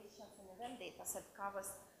locations and event data set covers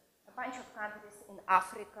a bunch of countries in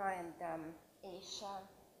Africa and Asia,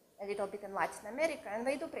 a little bit in Latin America, and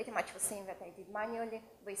they do pretty much the same that I did manually.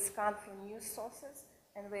 They scan through news sources,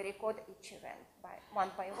 and they record each event by one,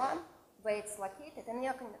 where it's located, and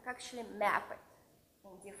you can actually map it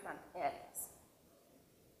in different areas.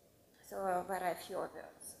 So there are a few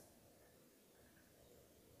others.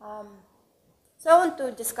 So I want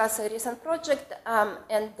to discuss a recent project,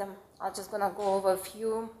 and I'm just going to go over a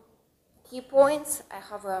few key points. I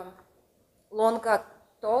have a longer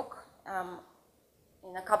talk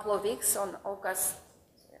in a couple of weeks on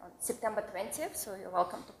September 20th, so you're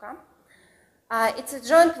welcome to come. It's a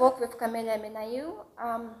joint work with Camelia Minayu,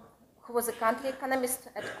 who was a country economist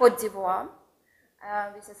at Côte d'Ivoire.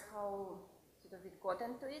 This is how sort of we got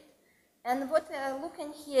into it. And what we are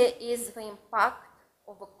looking here is the impact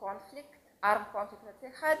of a conflict, armed conflict that we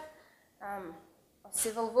had, a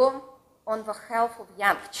civil war, on the health of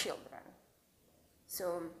young children.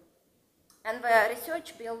 So, and the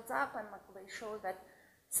research builds up, and they show that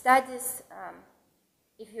studies,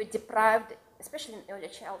 if you're deprived, especially in early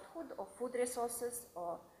childhood, of food resources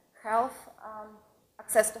or health,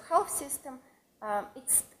 access to health system,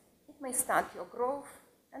 it may stunt your growth,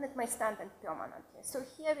 and it may stunt it permanently. So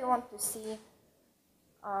here we want to see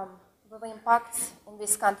the impacts in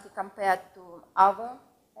this country compared to other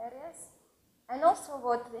areas. And also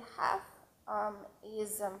what we have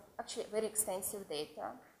is actually very extensive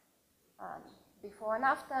data before and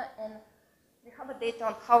after, and we have a data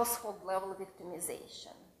on household level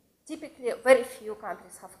victimization. Typically, very few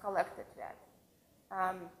countries have collected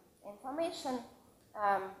that information,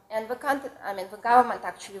 and the government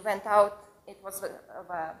actually went out. It was the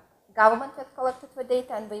government that collected the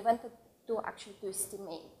data, and they wanted to actually to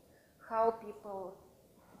estimate how people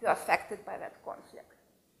were affected by that conflict.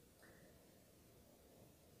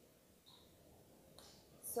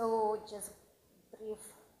 So just brief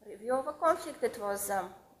review of a conflict. It was,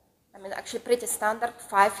 actually pretty standard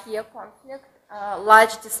 5-year conflict,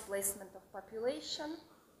 large displacement of population,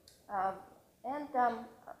 and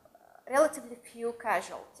relatively few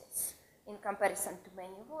casualties in comparison to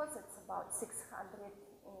many wars. It's about 600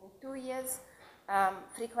 in 2 years.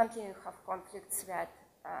 Frequently you have conflicts that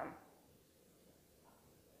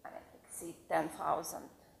exceed 10,000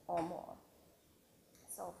 or more.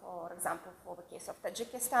 So for example, for the case of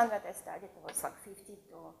Tajikistan that I studied, it was like 50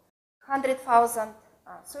 to 100,000.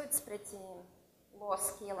 So it's pretty low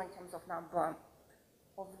scale in terms of number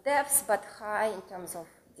of deaths, but high in terms of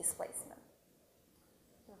displacement.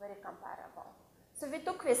 So very comparable. So we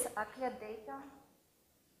took this clear data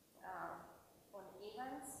on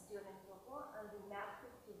events during the war, and we mapped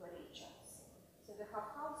it to the regions. So we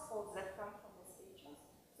have households that come from these regions.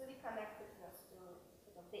 So we connected those to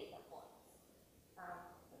sort of data points.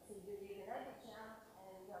 Let's say you live in Abidjan,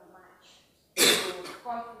 and you match to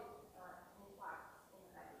conflict impact in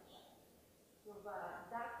Abidjan. So the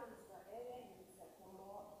darker is the area, means that the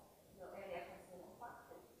more your area has been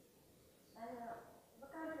impacted. And the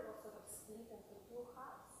country was sort of split into 2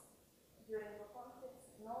 halves during the conflict.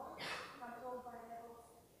 North controlled by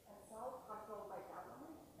rebels, and south controlled by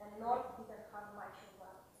government. And north didn't have much of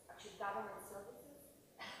actually government services.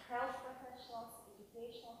 Health professionals,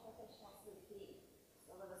 educational professionals were paid.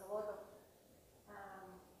 So there was a lot of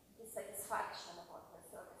dissatisfaction about the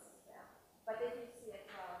services there. But if you see it,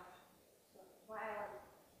 sort of violent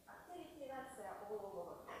activity, that's all over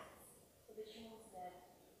the place. So which means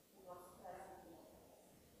that it was present in it.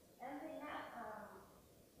 And they have,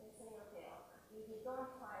 they say, okay, if you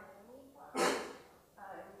don't find any impact,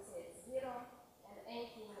 we say it's 0, and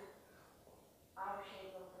anything our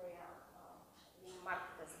shade of gray, we mark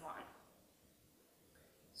it as 1.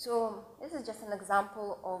 So this is just an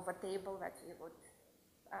example of a table that we would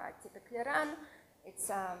typically run. It's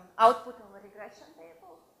output of a regression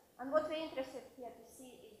table. And what we're interested here to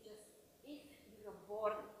see is just if you were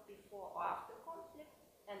born before or after conflict,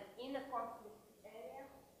 and in a conflict area,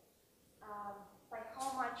 by how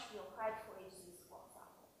much your height for each disease goes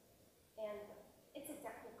up. And it's a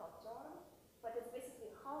technical term, but it's basically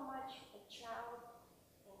how much a child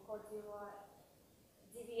in Côte d'Ivoire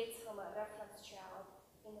deviates from a reference child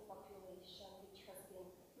in a population which has been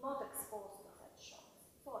not exposed to such shocks,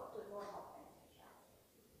 thought to normal kind of child.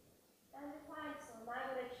 And we find, so on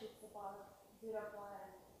average, it's about 0.3,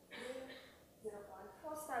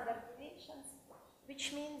 0.4 standard deviations,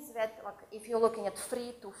 which means that like, if you're looking at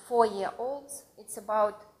 3 to 4-year-olds, it's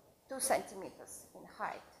about 2 centimeters in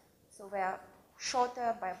height. So we are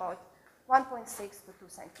shorter by about 1.6 to 2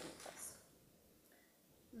 centimeters.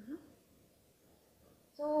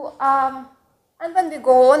 So, and then we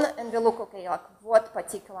go on and we look, okay, like what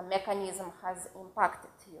particular mechanism has impacted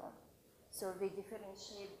you. So we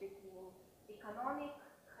differentiate between economic,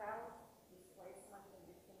 health, displacement, and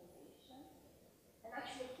victimization. And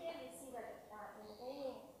actually here we see that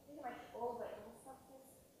in pretty much all the instances,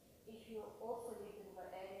 if you also live in the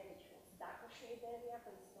area which was darker shade area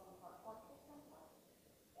based on conflict impact,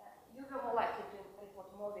 you were more likely to report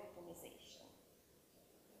more victimization.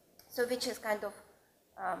 So which is kind of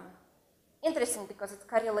interesting because it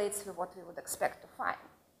correlates with what we would expect to find.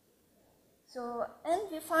 So, and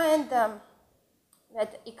we find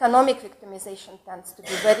that economic victimization tends to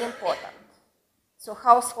be very important. So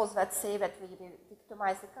households that say that we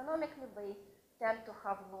victimize economically, they tend to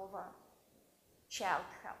have lower child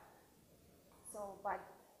health. So, but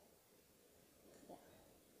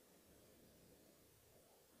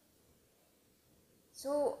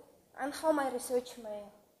So, and how my research may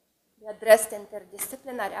be addressed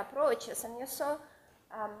interdisciplinary approaches, and you saw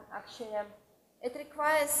actually it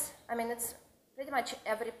requires, I mean, it's pretty much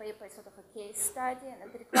every paper is sort of a case study, and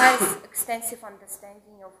it requires extensive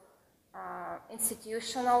understanding of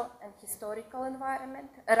institutional and historical environment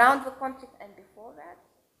around the conflict and before that,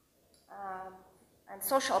 and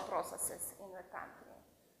social processes in the country.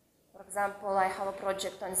 For example, I have a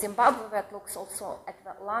project on Zimbabwe that looks also at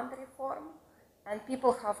the land reform, and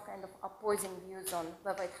people have kind of opposing views on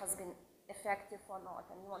whether it has been effective or not,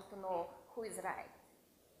 and you want to know who is right.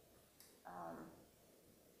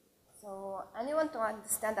 And you want to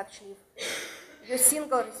understand actually if your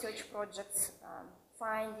single research project's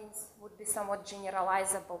findings would be somewhat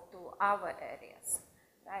generalizable to other areas,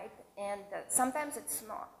 right? And sometimes it's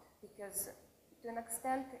not, because to an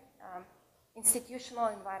extent, institutional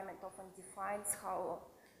environment often defines how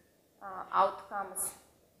outcomes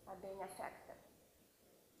are being affected.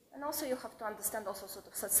 And also you have to understand also sort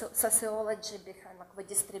of sociology behind like the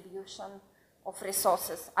distribution of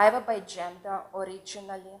resources, either by gender or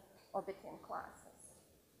regionally or between classes.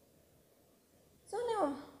 So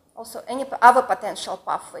now also any other potential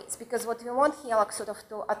pathways, because what we want here like sort of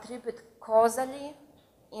to attribute causally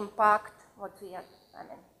impact what we are, I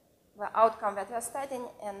mean, the outcome that we are studying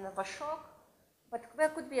and the shock, but there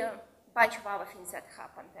could be a bunch of other things that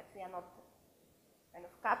happen that we are not kind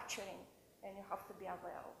of capturing, and you have to be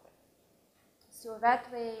aware of it. So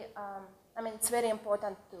that way, I mean, it's very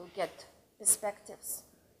important to get perspectives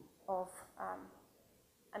of,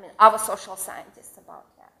 I mean, other social scientists about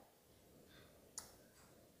that.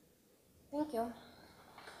 Thank you.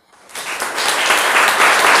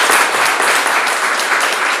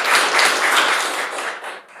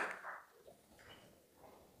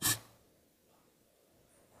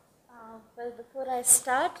 Well, before I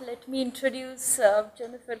start, let me introduce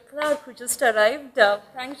Jennifer Clark, who just arrived.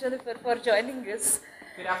 Thanks, Jennifer, for joining us.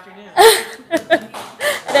 Good afternoon.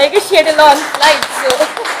 And I guess she had a long flight,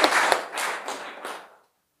 so.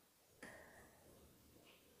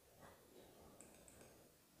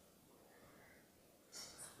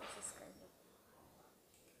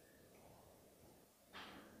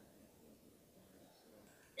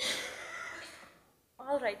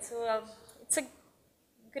 All right, so it's a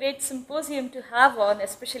great symposium to have on,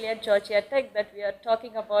 especially at Georgia Tech, that we are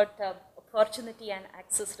talking about opportunity and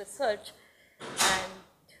access research. And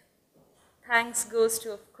thanks goes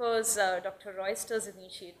to, of course, Dr. Royster's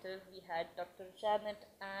initiative. We had Dr. Janet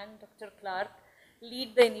and Dr. Clark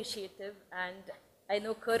lead the initiative, and I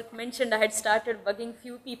know Kirk mentioned I had started bugging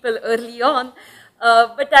few people early on,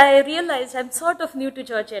 but I realized I'm sort of new to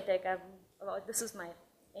Georgia Tech. This is my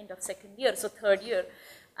end of second year, so third year.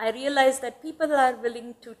 I realized that people are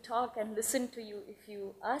willing to talk and listen to you if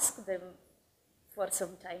you ask them for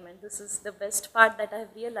some time, and this is the best part that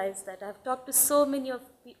I've realized, that I've talked to so many of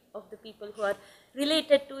the people who are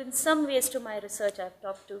related to, in some ways, to my research. I've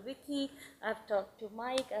talked to Vicky, I've talked to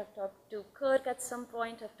Mike, I've talked to Kirk at some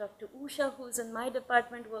point, I've talked to Usha, who's in my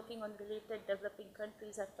department working on related developing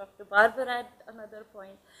countries, I've talked to Barbara at another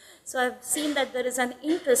point. So I've seen that there is an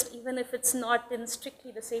interest, even if it's not in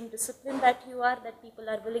strictly the same discipline that you are, that people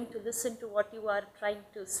are willing to listen to what you are trying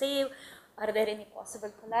to say. Are there any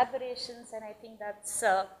possible collaborations? And I think that's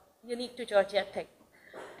unique to Georgia Tech.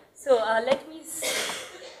 So let me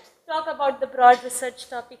talk about the broad research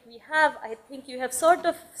topic we have. I think you have sort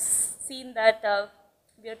of seen that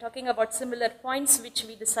we are talking about similar points which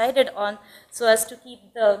we decided on so as to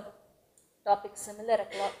keep the topic similar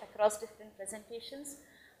across different presentations.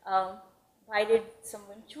 Why did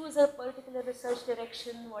someone choose a particular research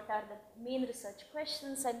direction? What are the main research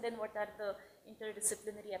questions? And then what are the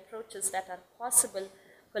interdisciplinary approaches that are possible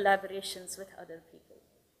collaborations with other people?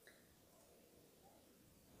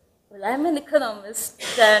 Well, I'm an economist,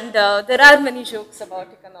 and there are many jokes about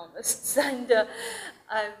economists, and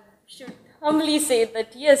I should humbly say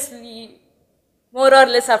that yes, we more or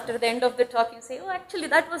less after the end of the talk you say, oh, actually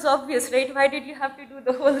that was obvious, right? Why did you have to do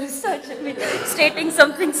the whole research? I mean, stating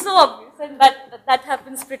something so obvious, and that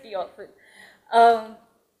happens pretty often.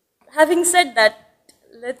 Having said that,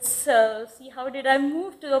 let's see how did I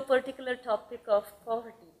move to a particular topic of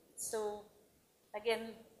poverty. So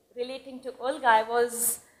again, relating to Olga, I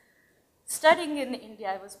was studying in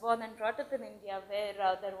India. I was born and brought up in India,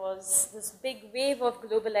 where there was this big wave of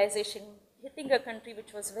globalization hitting a country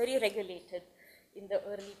which was very regulated in the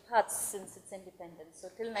early parts since its independence. So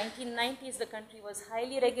till 1990s, the country was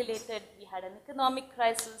highly regulated. We had an economic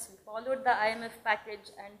crisis. We followed the IMF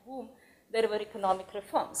package, and boom, there were economic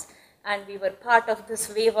reforms. And we were part of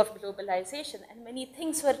this wave of globalization, and many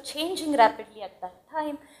things were changing rapidly at that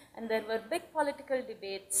time, and there were big political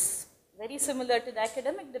debates very similar to the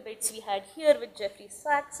academic debates we had here with Jeffrey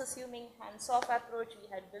Sachs assuming hands-off approach. We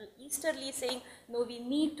had Bill Easterly saying, no, we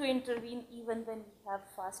need to intervene even when we have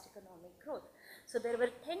fast economic growth. So there were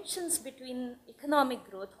tensions between economic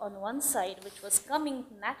growth on one side, which was coming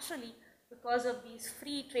naturally because of these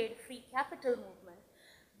free trade, free capital movement,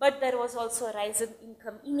 but there was also a rise in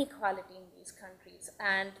income inequality in these countries.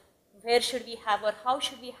 And where should we have, or how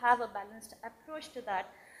should we have a balanced approach to that,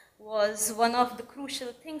 was one of the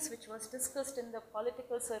crucial things which was discussed in the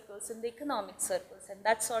political circles, in the economic circles, and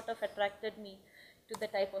that sort of attracted me to the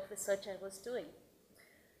type of research I was doing.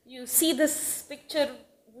 You see this picture,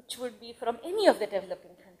 which would be from any of the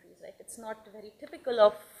developing countries, right? It's not very typical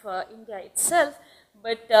of India itself,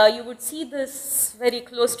 but you would see this very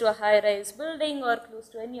close to a high-rise building or close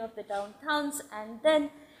to any of the downtowns, and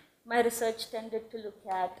then my research tended to look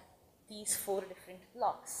at these 4 different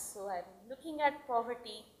blocks. So I'm looking at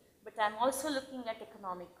poverty, but I'm also looking at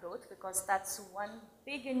economic growth, because that's one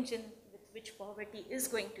big engine with which poverty is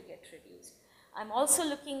going to get reduced. I'm also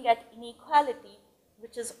looking at inequality,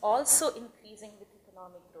 which is also increasing with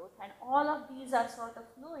economic growth, and all of these are sort of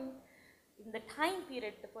flowing in the time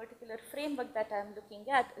period. The particular framework that I'm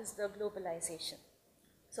looking at is the globalization.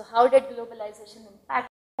 So how did globalization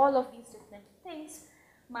impact all of these different things?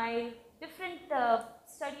 My different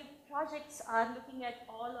study projects are looking at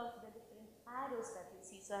all of the different arrows that you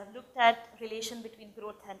see. So I've looked at relation between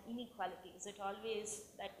growth and inequality. Is it always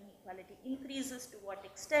that inequality increases? To what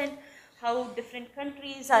extent? How different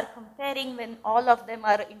countries are comparing when all of them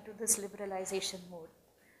are into this liberalization mode.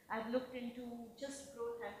 I've looked into just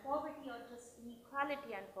growth and poverty, or just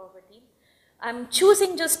inequality and poverty. I'm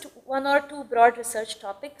choosing just 1 or 2 broad research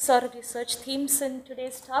topics or research themes in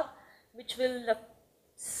today's talk, which will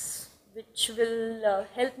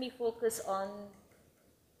help me focus on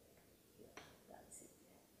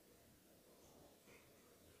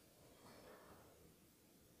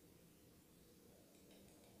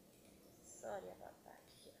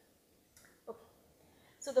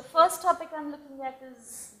So the first topic I'm looking at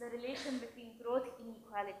is the relation between growth,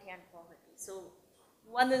 inequality, and poverty. So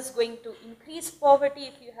one is going to increase poverty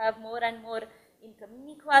if you have more and more income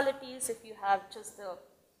inequalities, if you have just the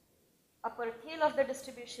upper tail of the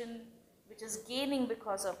distribution which is gaining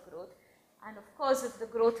because of growth. And of course, if the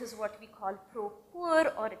growth is what we call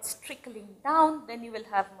pro-poor, or it's trickling down, then you will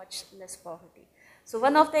have much less poverty. So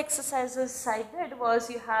one of the exercises I did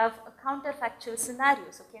was you have a counterfactual scenario.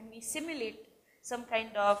 So can we simulate some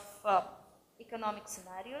kind of economic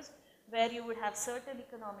scenarios where you would have certain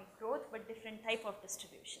economic growth but different type of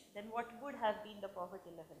distribution? Then what would have been the poverty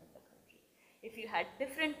level in the country? If you had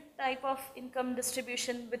different type of income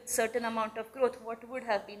distribution with certain amount of growth, what would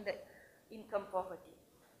have been the income poverty?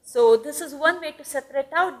 So this is one way to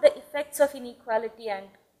separate out the effects of inequality and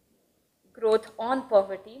growth on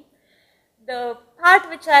poverty. The part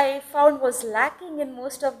which I found was lacking in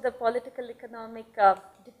most of the political economic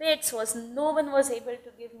debates was no one was able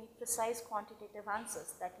to give me precise quantitative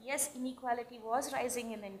answers that yes, inequality was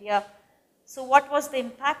rising in India. So what was the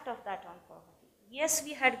impact of that on poverty? Yes,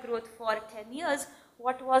 we had growth for 10 years.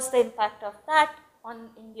 What was the impact of that on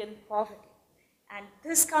Indian poverty? And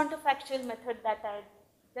this counterfactual method that I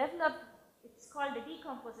developed, it's called the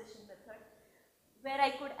decomposition method, where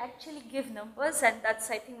I could actually give numbers, and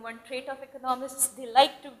that's, I think, one trait of economists. They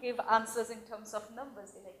like to give answers in terms of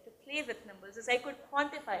numbers. They like to play with numbers. As I could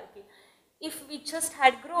quantify, okay, if we just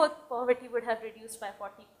had growth, poverty would have reduced by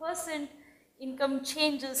 40%. Income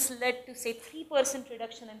changes led to, say, 3%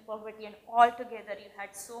 reduction in poverty, and altogether you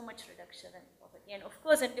had so much reduction in poverty. And of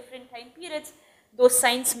course, in different time periods, those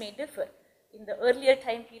signs may differ. In the earlier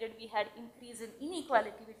time period, we had increase in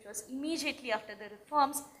inequality, which was immediately after the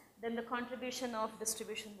reforms. Then the contribution of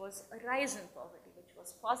distribution was a rise in poverty, which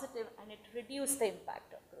was positive, and it reduced the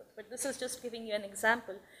impact of growth. But this is just giving you an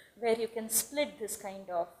example where you can split this kind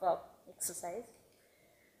of exercise.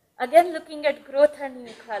 Again, looking at growth and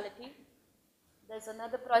inequality, there's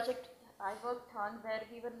another project I worked on where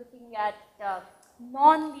we were looking at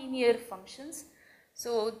non-linear functions.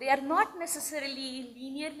 So they are not necessarily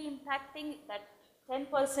linearly impacting. That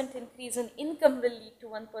 10% increase in income will lead to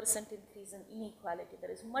 1% increase in inequality.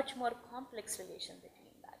 There is much more complex relation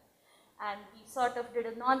between that. And we sort of did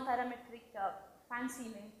a non-parametric fancy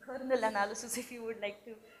name kernel analysis, if you would like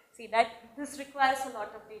to see that. This requires a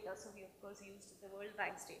lot of data, so we of course used the World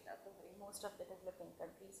Bank's data for most of the developing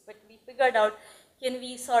countries. But we figured out, can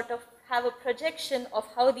we sort of have a projection of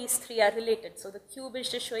how these 3 are related? So the cube is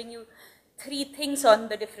just showing you 3 things on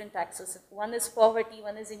the different axes. One is poverty,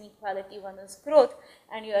 one is inequality, one is growth,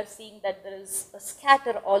 and you are seeing that there is a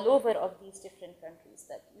scatter all over of these different countries,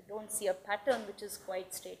 that you don't see a pattern which is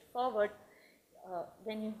quite straightforward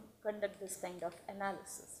when you conduct this kind of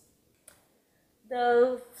analysis.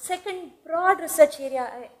 The second broad research area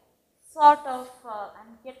I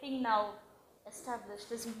am getting now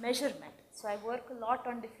established is measurement. So I work a lot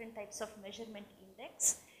on different types of measurement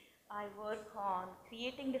index. I work on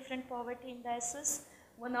creating different poverty indices.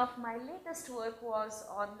 One of my latest work was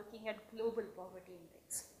on looking at global poverty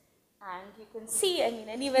index. And you can see, I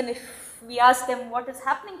mean, even if we ask them what is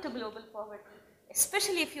happening to global poverty,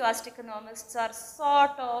 especially if you ask economists, are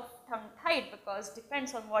sort of tongue-tied because it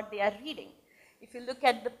depends on what they are reading. If you look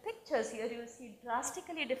at the pictures here, you will see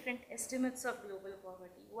drastically different estimates of global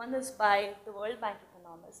poverty. One is by the World Bank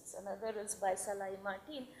economists, another is by Salai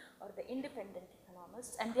Martin or the independent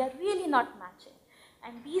economists, and they are really not matching.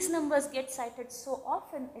 And these numbers get cited so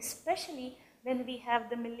often, especially when we have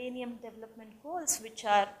the Millennium Development Goals, which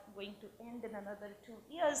are going to end in another 2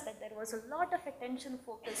 years, that there was a lot of attention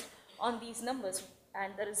focused on these numbers.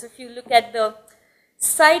 And there is, if you look at the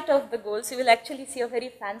site of the goals, you will actually see a very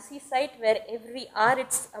fancy site where every hour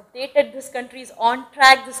it's updated, this country is on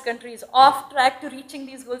track, this country is off track to reaching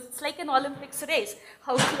these goals. It's like an Olympics race,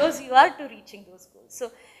 how close you are to reaching those goals.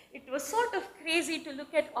 So it was sort of crazy to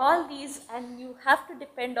look at all these, and you have to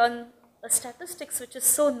depend on a statistics which is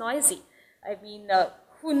so noisy. I mean,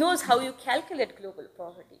 who knows how you calculate global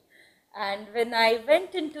poverty? And when I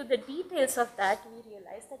went into the details of that, we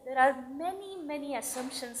realized that there are many, many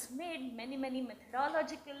assumptions made, many, many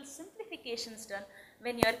methodological simplifications done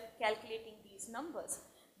when you are calculating these numbers.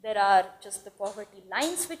 There are just the poverty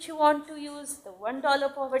lines which you want to use, the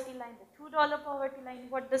 $1 poverty line, the $2 poverty line.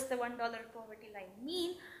 What does the $1 poverty line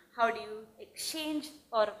mean? How do you exchange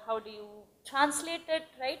or how do you translate it,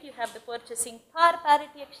 right? You have the purchasing power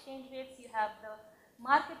parity exchange rates, you have the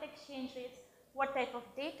market exchange rates. What type of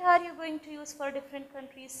data are you going to use for different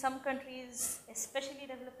countries? Some countries, especially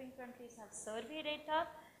developing countries, have survey data,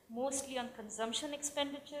 mostly on consumption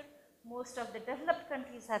expenditure. Most of the developed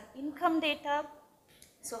countries have income data.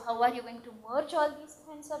 So how are you going to merge all these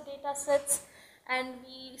kinds of data sets? And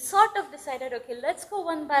we sort of decided, okay, let's go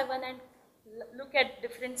one by one and look at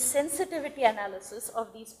different sensitivity analysis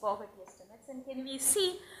of these poverty estimates. And can we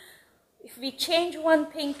see if we change one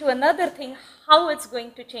thing to another thing, how it's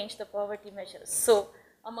going to change the poverty measures. So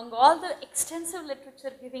among all the extensive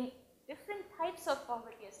literature giving different types of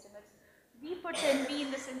poverty estimates, we put in, we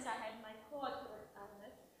in the sense I had my co-author,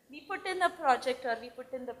 we put in a project or we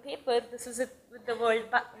put in the paper, this is with the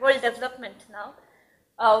World Development now,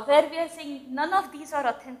 where we are saying none of these are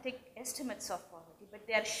authentic estimates of poverty, but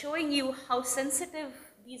they are showing you how sensitive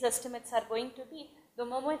these estimates are going to be the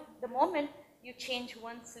moment you change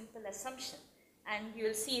one simple assumption. And you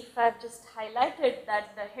will see if I've just highlighted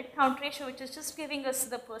that the head count ratio, which is just giving us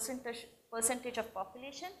the percentage of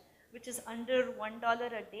population, which is under $1 a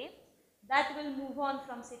day, that will move on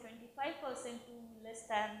from say 25% to less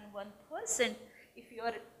than 1% if you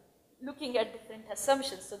are looking at different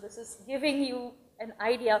assumptions. So this is giving you an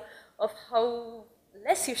idea of how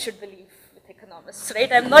less you should believe with economists,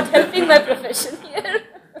 right? I'm not helping my profession here.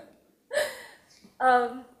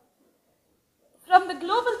 From the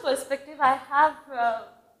global perspective, I have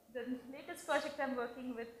the latest project I'm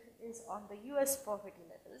working with is on the US poverty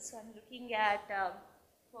levels. So I'm looking at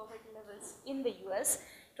poverty levels in the US,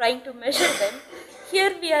 trying to measure them.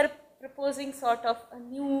 Here we are proposing sort of a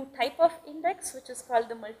new type of index, which is called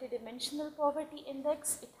the multidimensional poverty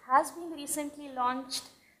index. It has been recently launched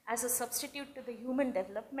as a substitute to the Human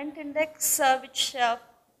Development Index, which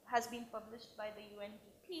has been published by the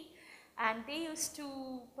UNDP. And they used to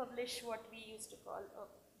publish what we used to call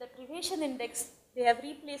the privation index. They have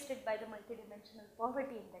replaced it by the multidimensional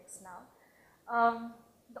poverty index now.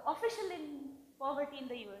 The official poverty in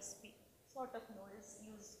the US, we sort of know, is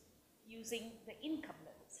using the income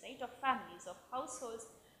levels, right, of families, of households,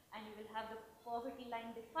 and you will have the poverty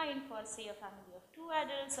line defined for, say, a family of 2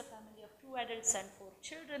 adults, a family of 2 adults and 4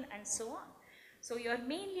 children, and so on. So you are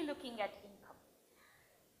mainly looking at income.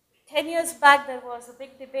 10 years back, there was a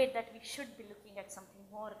big debate that we should be looking at something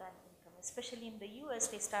more than income. Especially in the US,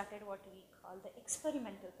 they started what we call the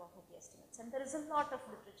experimental poverty estimates. And there is a lot of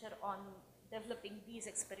literature on developing these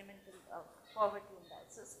experimental poverty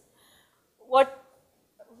indices. What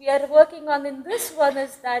we are working on in this one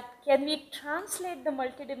is that can we translate the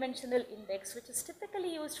multidimensional index, which is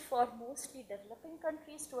typically used for mostly developing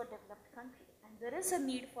countries, to a developed country. And there is a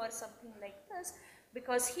need for something like this,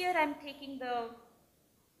 because here I'm taking the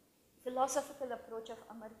philosophical approach of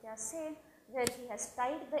Amartya Sen, where he has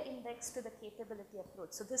tied the index to the capability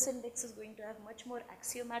approach. So this index is going to have much more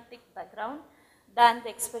axiomatic background than the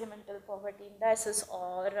experimental poverty indices,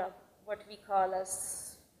 or what we call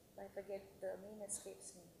as, I forget the name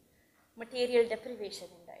escapes me, material deprivation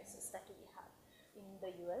indices that we have. in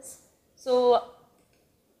the US. So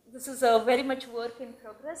this is a very much work in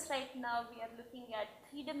progress right now. We are looking at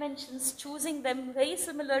 3 dimensions, choosing them very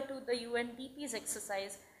similar to the UNDP's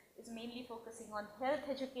exercise, is mainly focusing on health,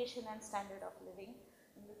 education, and standard of living.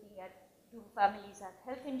 And looking at, do families have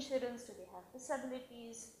health insurance, do they have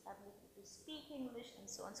disabilities, ability to speak English, and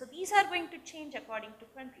so on. So these are going to change according to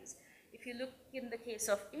countries. If you look in the case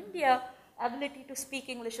of India, ability to speak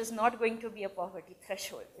English is not going to be a poverty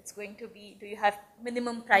threshold. It's going to be, do you have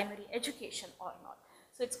minimum primary education or not?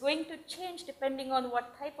 So it's going to change depending on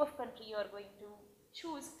what type of country you are going to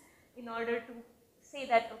choose in order to say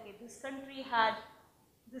that, okay, this country had,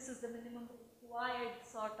 this is the minimum required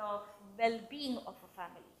sort of well-being of a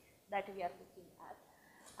family that we are looking at.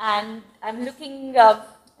 And I'm looking,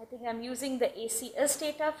 I think I'm using the ACS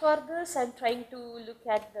data for this. I'm trying to look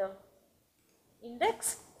at the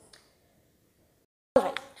index. All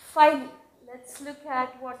right, finally, let's look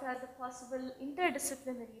at what are the possible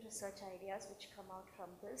interdisciplinary research ideas which come out from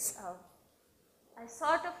this. I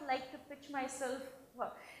sort of like to pitch myself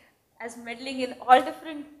as meddling in all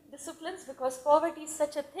different disciplines, because poverty is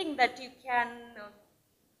such a thing that you can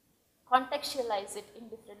contextualize it in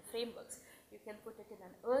different frameworks. You can put it in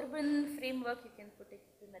an urban framework, you can put it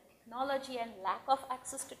in a technology and lack of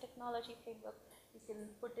access to technology framework, you can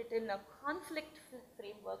put it in a conflict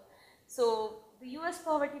framework. So the US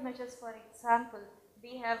poverty measures, for example,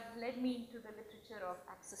 they have led me into the literature of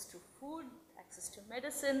access to food, access to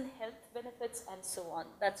medicine, health benefits, and so on.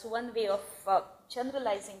 That's one way of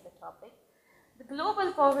generalizing the topic. The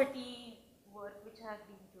global poverty work which I have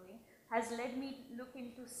been doing has led me to look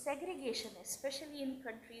into segregation, especially in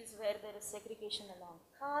countries where there is segregation along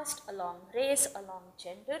caste, along race, along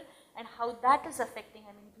gender, and how that is affecting.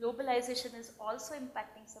 I mean, globalization is also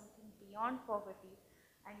impacting something beyond poverty,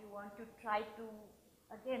 and you want to try to,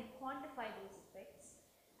 again, quantify those effects.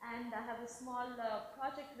 And I have a small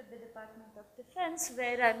project with the Department of Defense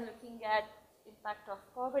where I'm looking at impact of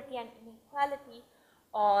poverty and inequality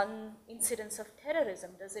on incidents of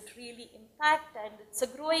terrorism. Does it really impact? And it's a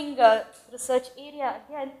growing research area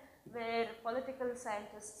again, where political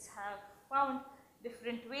scientists have found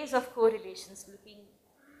different ways of correlations, looking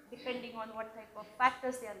depending on what type of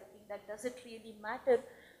factors they are looking at. Does it really matter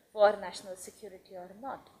for national security or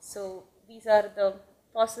not? So these are the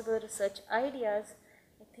possible research ideas.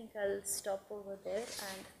 I think I'll stop over there,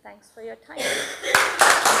 and thanks for your time. We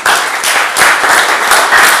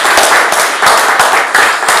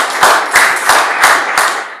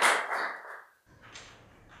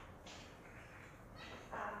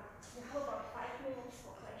have about 5 minutes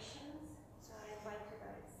for questions, so I invite you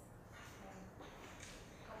guys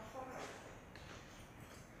come forward.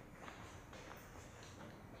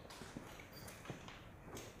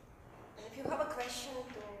 And if you have a question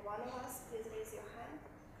to one of us, please raise your hand.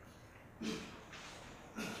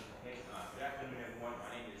 Hey, good afternoon, everyone.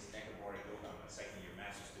 My name is Inequality. I'm a second-year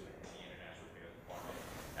master's student in the International Affairs Department.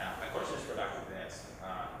 My question is for Dr. Vance.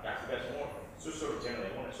 Dr. Vance, sort of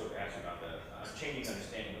generally, I want to sort of ask you about the changing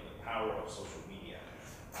understanding of the power of social media.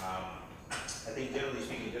 I think generally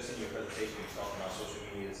speaking, just in your presentation, you talked about social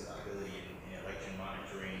media's ability in election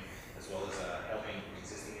monitoring, as well as helping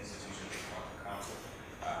existing institutions respond to conflict.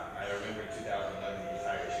 I remember in 2011, the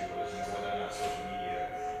entire issue was whether or not social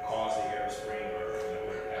media caused the Arab Spring or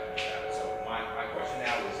whatever happened. So my question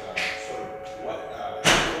now is sort of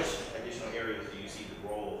which additional areas do you see the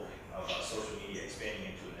role of social media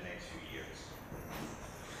expanding into in the next few years?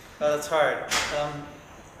 That's hard.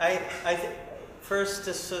 First,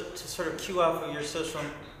 to sort of cue off of your social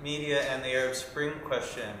media and the Arab Spring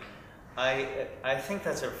question, I think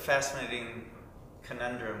that's a fascinating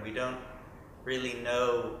conundrum. We don't really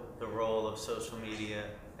know the role of social media,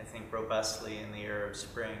 I think, robustly in the Arab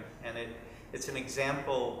Spring. And it's an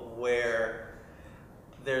example where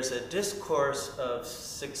there's a discourse of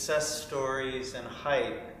success stories and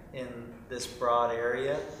hype in this broad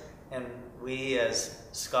area, and we as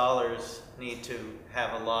scholars need to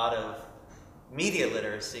have a lot of media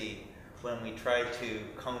literacy when we try to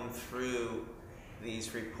comb through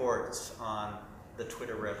these reports on the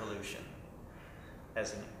Twitter revolution,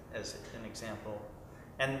 as an example.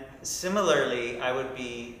 And similarly, I would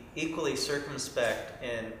be equally circumspect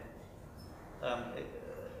in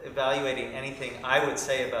evaluating anything I would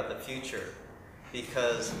say about the future,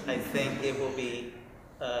 because I think it will be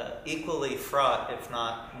equally fraught, if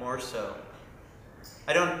not more so.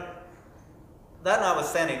 That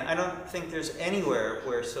notwithstanding, I don't think there's anywhere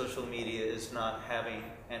where social media is not having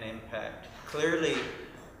an impact. Clearly,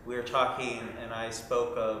 we're talking, and I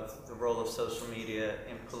spoke of the role of social media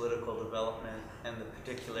in political development and the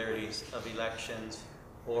particularities of elections,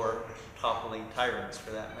 or toppling tyrants for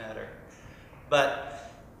that matter. But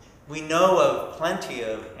we know of plenty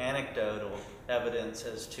of anecdotal evidence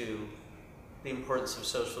as to the importance of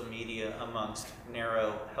social media amongst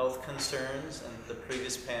narrow health concerns, and the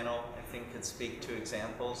previous panel, I think, could speak to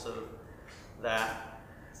examples of that.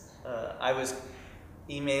 I was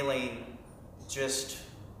emailing just,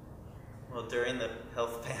 well, during the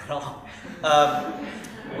health panel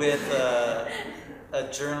with a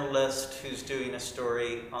journalist who's doing a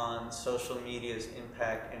story on social media's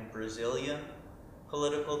impact in Brazilian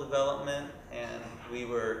political development, and we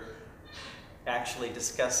were actually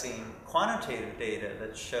discussing quantitative data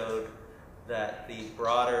that showed that the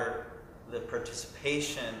broader the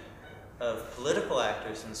participation of political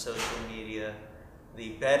actors in social media,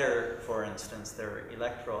 the better, for instance, their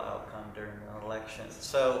electoral outcome during an election.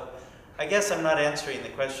 So I guess I'm not answering the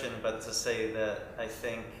question, but to say that I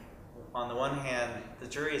think, on the one hand, the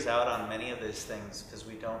jury is out on many of these things because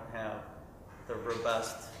we don't have the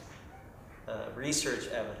robust research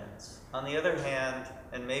evidence. On the other hand,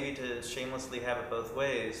 and maybe to shamelessly have it both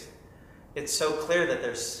ways, it's so clear that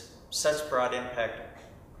there's such broad impact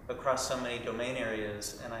across so many domain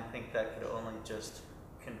areas, and I think that could only just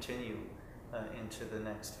continue into the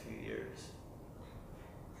next few years.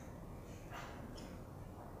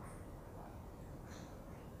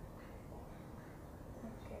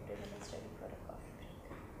 Okay, everyone's ready for a coffee break.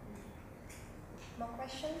 More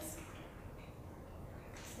questions?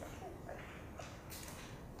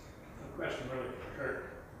 Question really for Kurt.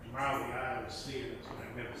 Tomorrow the eye will see it. It's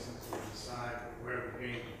magnificent to decide where the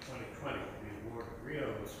games of 2020 will be awarded.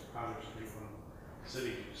 Rio was obviously from the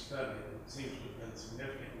city you studied. It seems to have been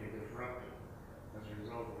significantly disrupted as a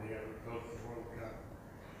result of the effort both the World Cup.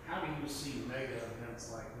 How do you see mega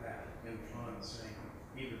events like that influencing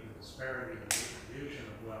either the disparity in the distribution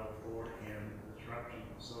of wealth or in the disruption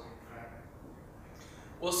of social fabric?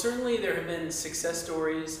 Well, certainly there have been success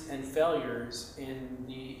stories and failures in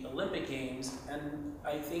the Olympic Games, and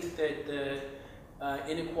I think that the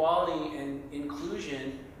inequality and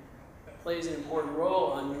inclusion plays an important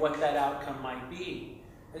role on what that outcome might be.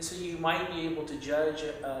 And so you might be able to judge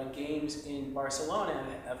games in Barcelona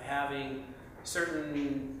of having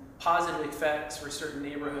certain positive effects for certain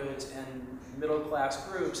neighborhoods and middle-class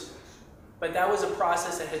groups, but that was a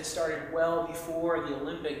process that had started well before the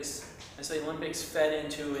Olympics. And so the Olympics fed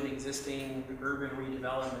into an existing urban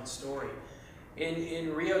redevelopment story.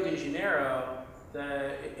 In Rio de Janeiro,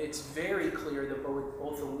 it's very clear that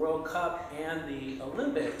both the World Cup and the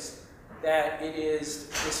Olympics, that it is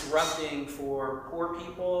disrupting for poor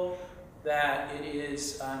people, that it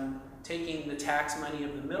is taking the tax money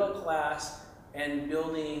of the middle class and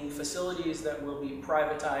building facilities that will be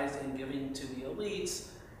privatized and given to the elites,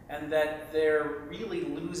 and that they're really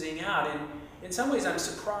losing out. And in some ways, I'm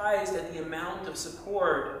surprised at the amount of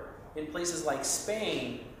support in places like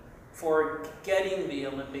Spain for getting the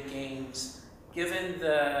Olympic Games, given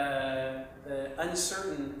the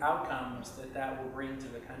uncertain outcomes that will bring to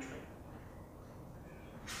the country.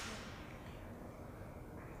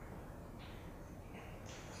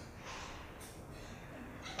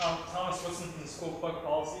 Thomas Wilson from the School of Public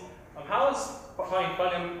Policy. How is finding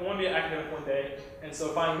funding? I want to be an academic one day, and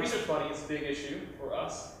so finding research money is a big issue for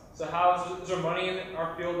us. So how is there money in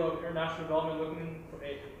our field of international development looking for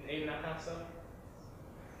aid and that kind of stuff?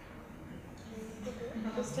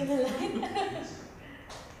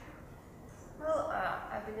 Well,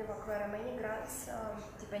 I believe there are many grants,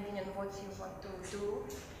 depending on what you want to do.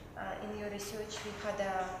 In your research, we had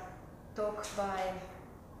a talk by,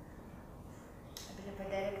 I believe, a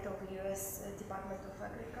director of the U.S. Department of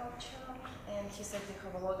Agriculture, and he said we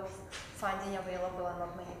have a lot of funding available and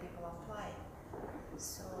not many people apply.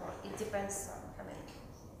 So it depends on,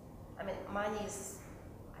 I mean, money is,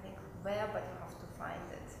 I think, there, but you have to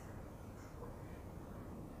find it.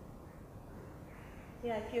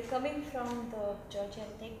 Yeah, if you're coming from the Georgia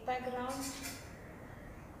Tech background,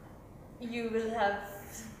 you will have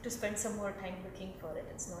to spend some more time looking for it.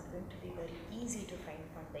 It's not going to be very easy to find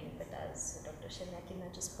funding, but as Dr. Shenakina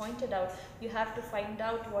just pointed out, you have to find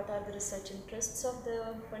out what are the research interests of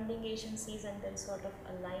the funding agencies and then sort of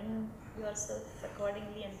align yourself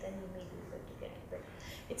accordingly, and then you may be able to get it. But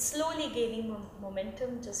it's slowly gaining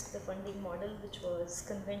momentum, just the funding model, which was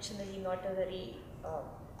conventionally not a very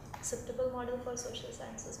acceptable model for social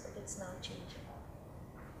sciences, but it's now changing.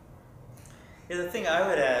 Yeah, the thing I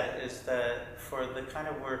would add is that for the kind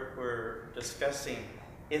of work we're discussing,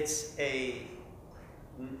 it's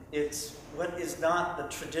what is not the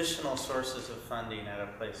traditional sources of funding at a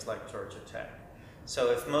place like Georgia Tech.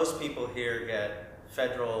 So if most people here get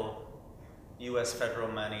U.S. federal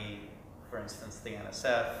money, for instance, the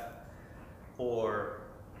NSF, or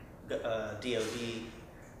DOD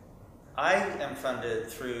I am funded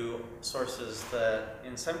through sources that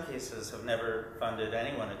in some cases have never funded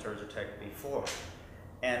anyone at Georgia Tech before.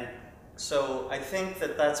 And so I think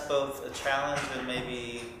that that's both a challenge and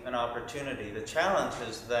maybe an opportunity. The challenge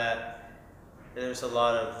is that there's a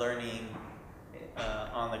lot of learning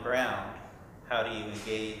on the ground. How do you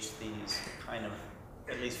engage these kind of,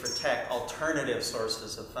 at least for tech, alternative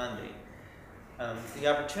sources of funding? The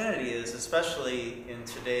opportunity is, especially in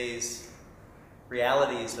today's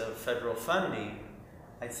realities of federal funding,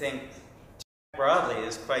 I think broadly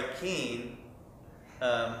is quite keen,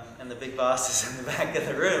 and the big boss is in the back of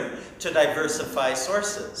the room, to diversify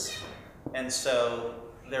sources. And so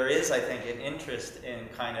there is, I think, an interest in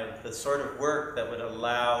kind of the sort of work that would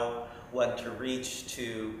allow one to reach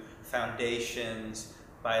to foundations,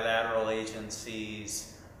 bilateral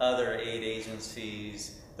agencies, other aid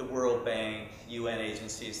agencies, the World Bank, UN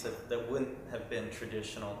agencies that wouldn't have been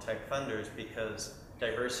traditional tech funders, because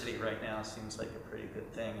diversity right now seems like a pretty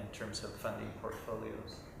good thing in terms of funding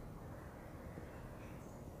portfolios.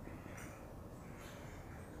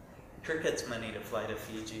 Kirk gets money to fly to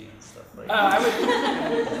Fiji and stuff like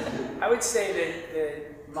that. I would say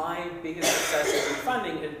that my biggest successes in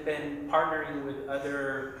funding have been partnering with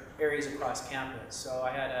other areas across campus. So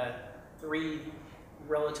I had 3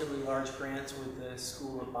 relatively large grants with the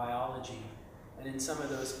School of Biology. And in some of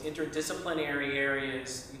those interdisciplinary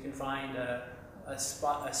areas, you can find a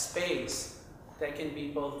space that can be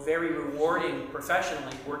both very rewarding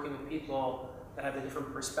professionally, working with people that have a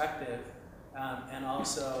different perspective, and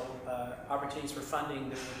also opportunities for funding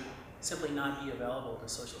that would simply not be available to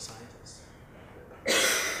social scientists. Okay,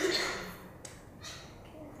 I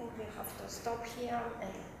think we have to stop here,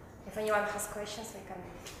 and if anyone has questions, we can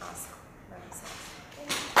ask themselves.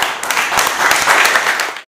 Okay.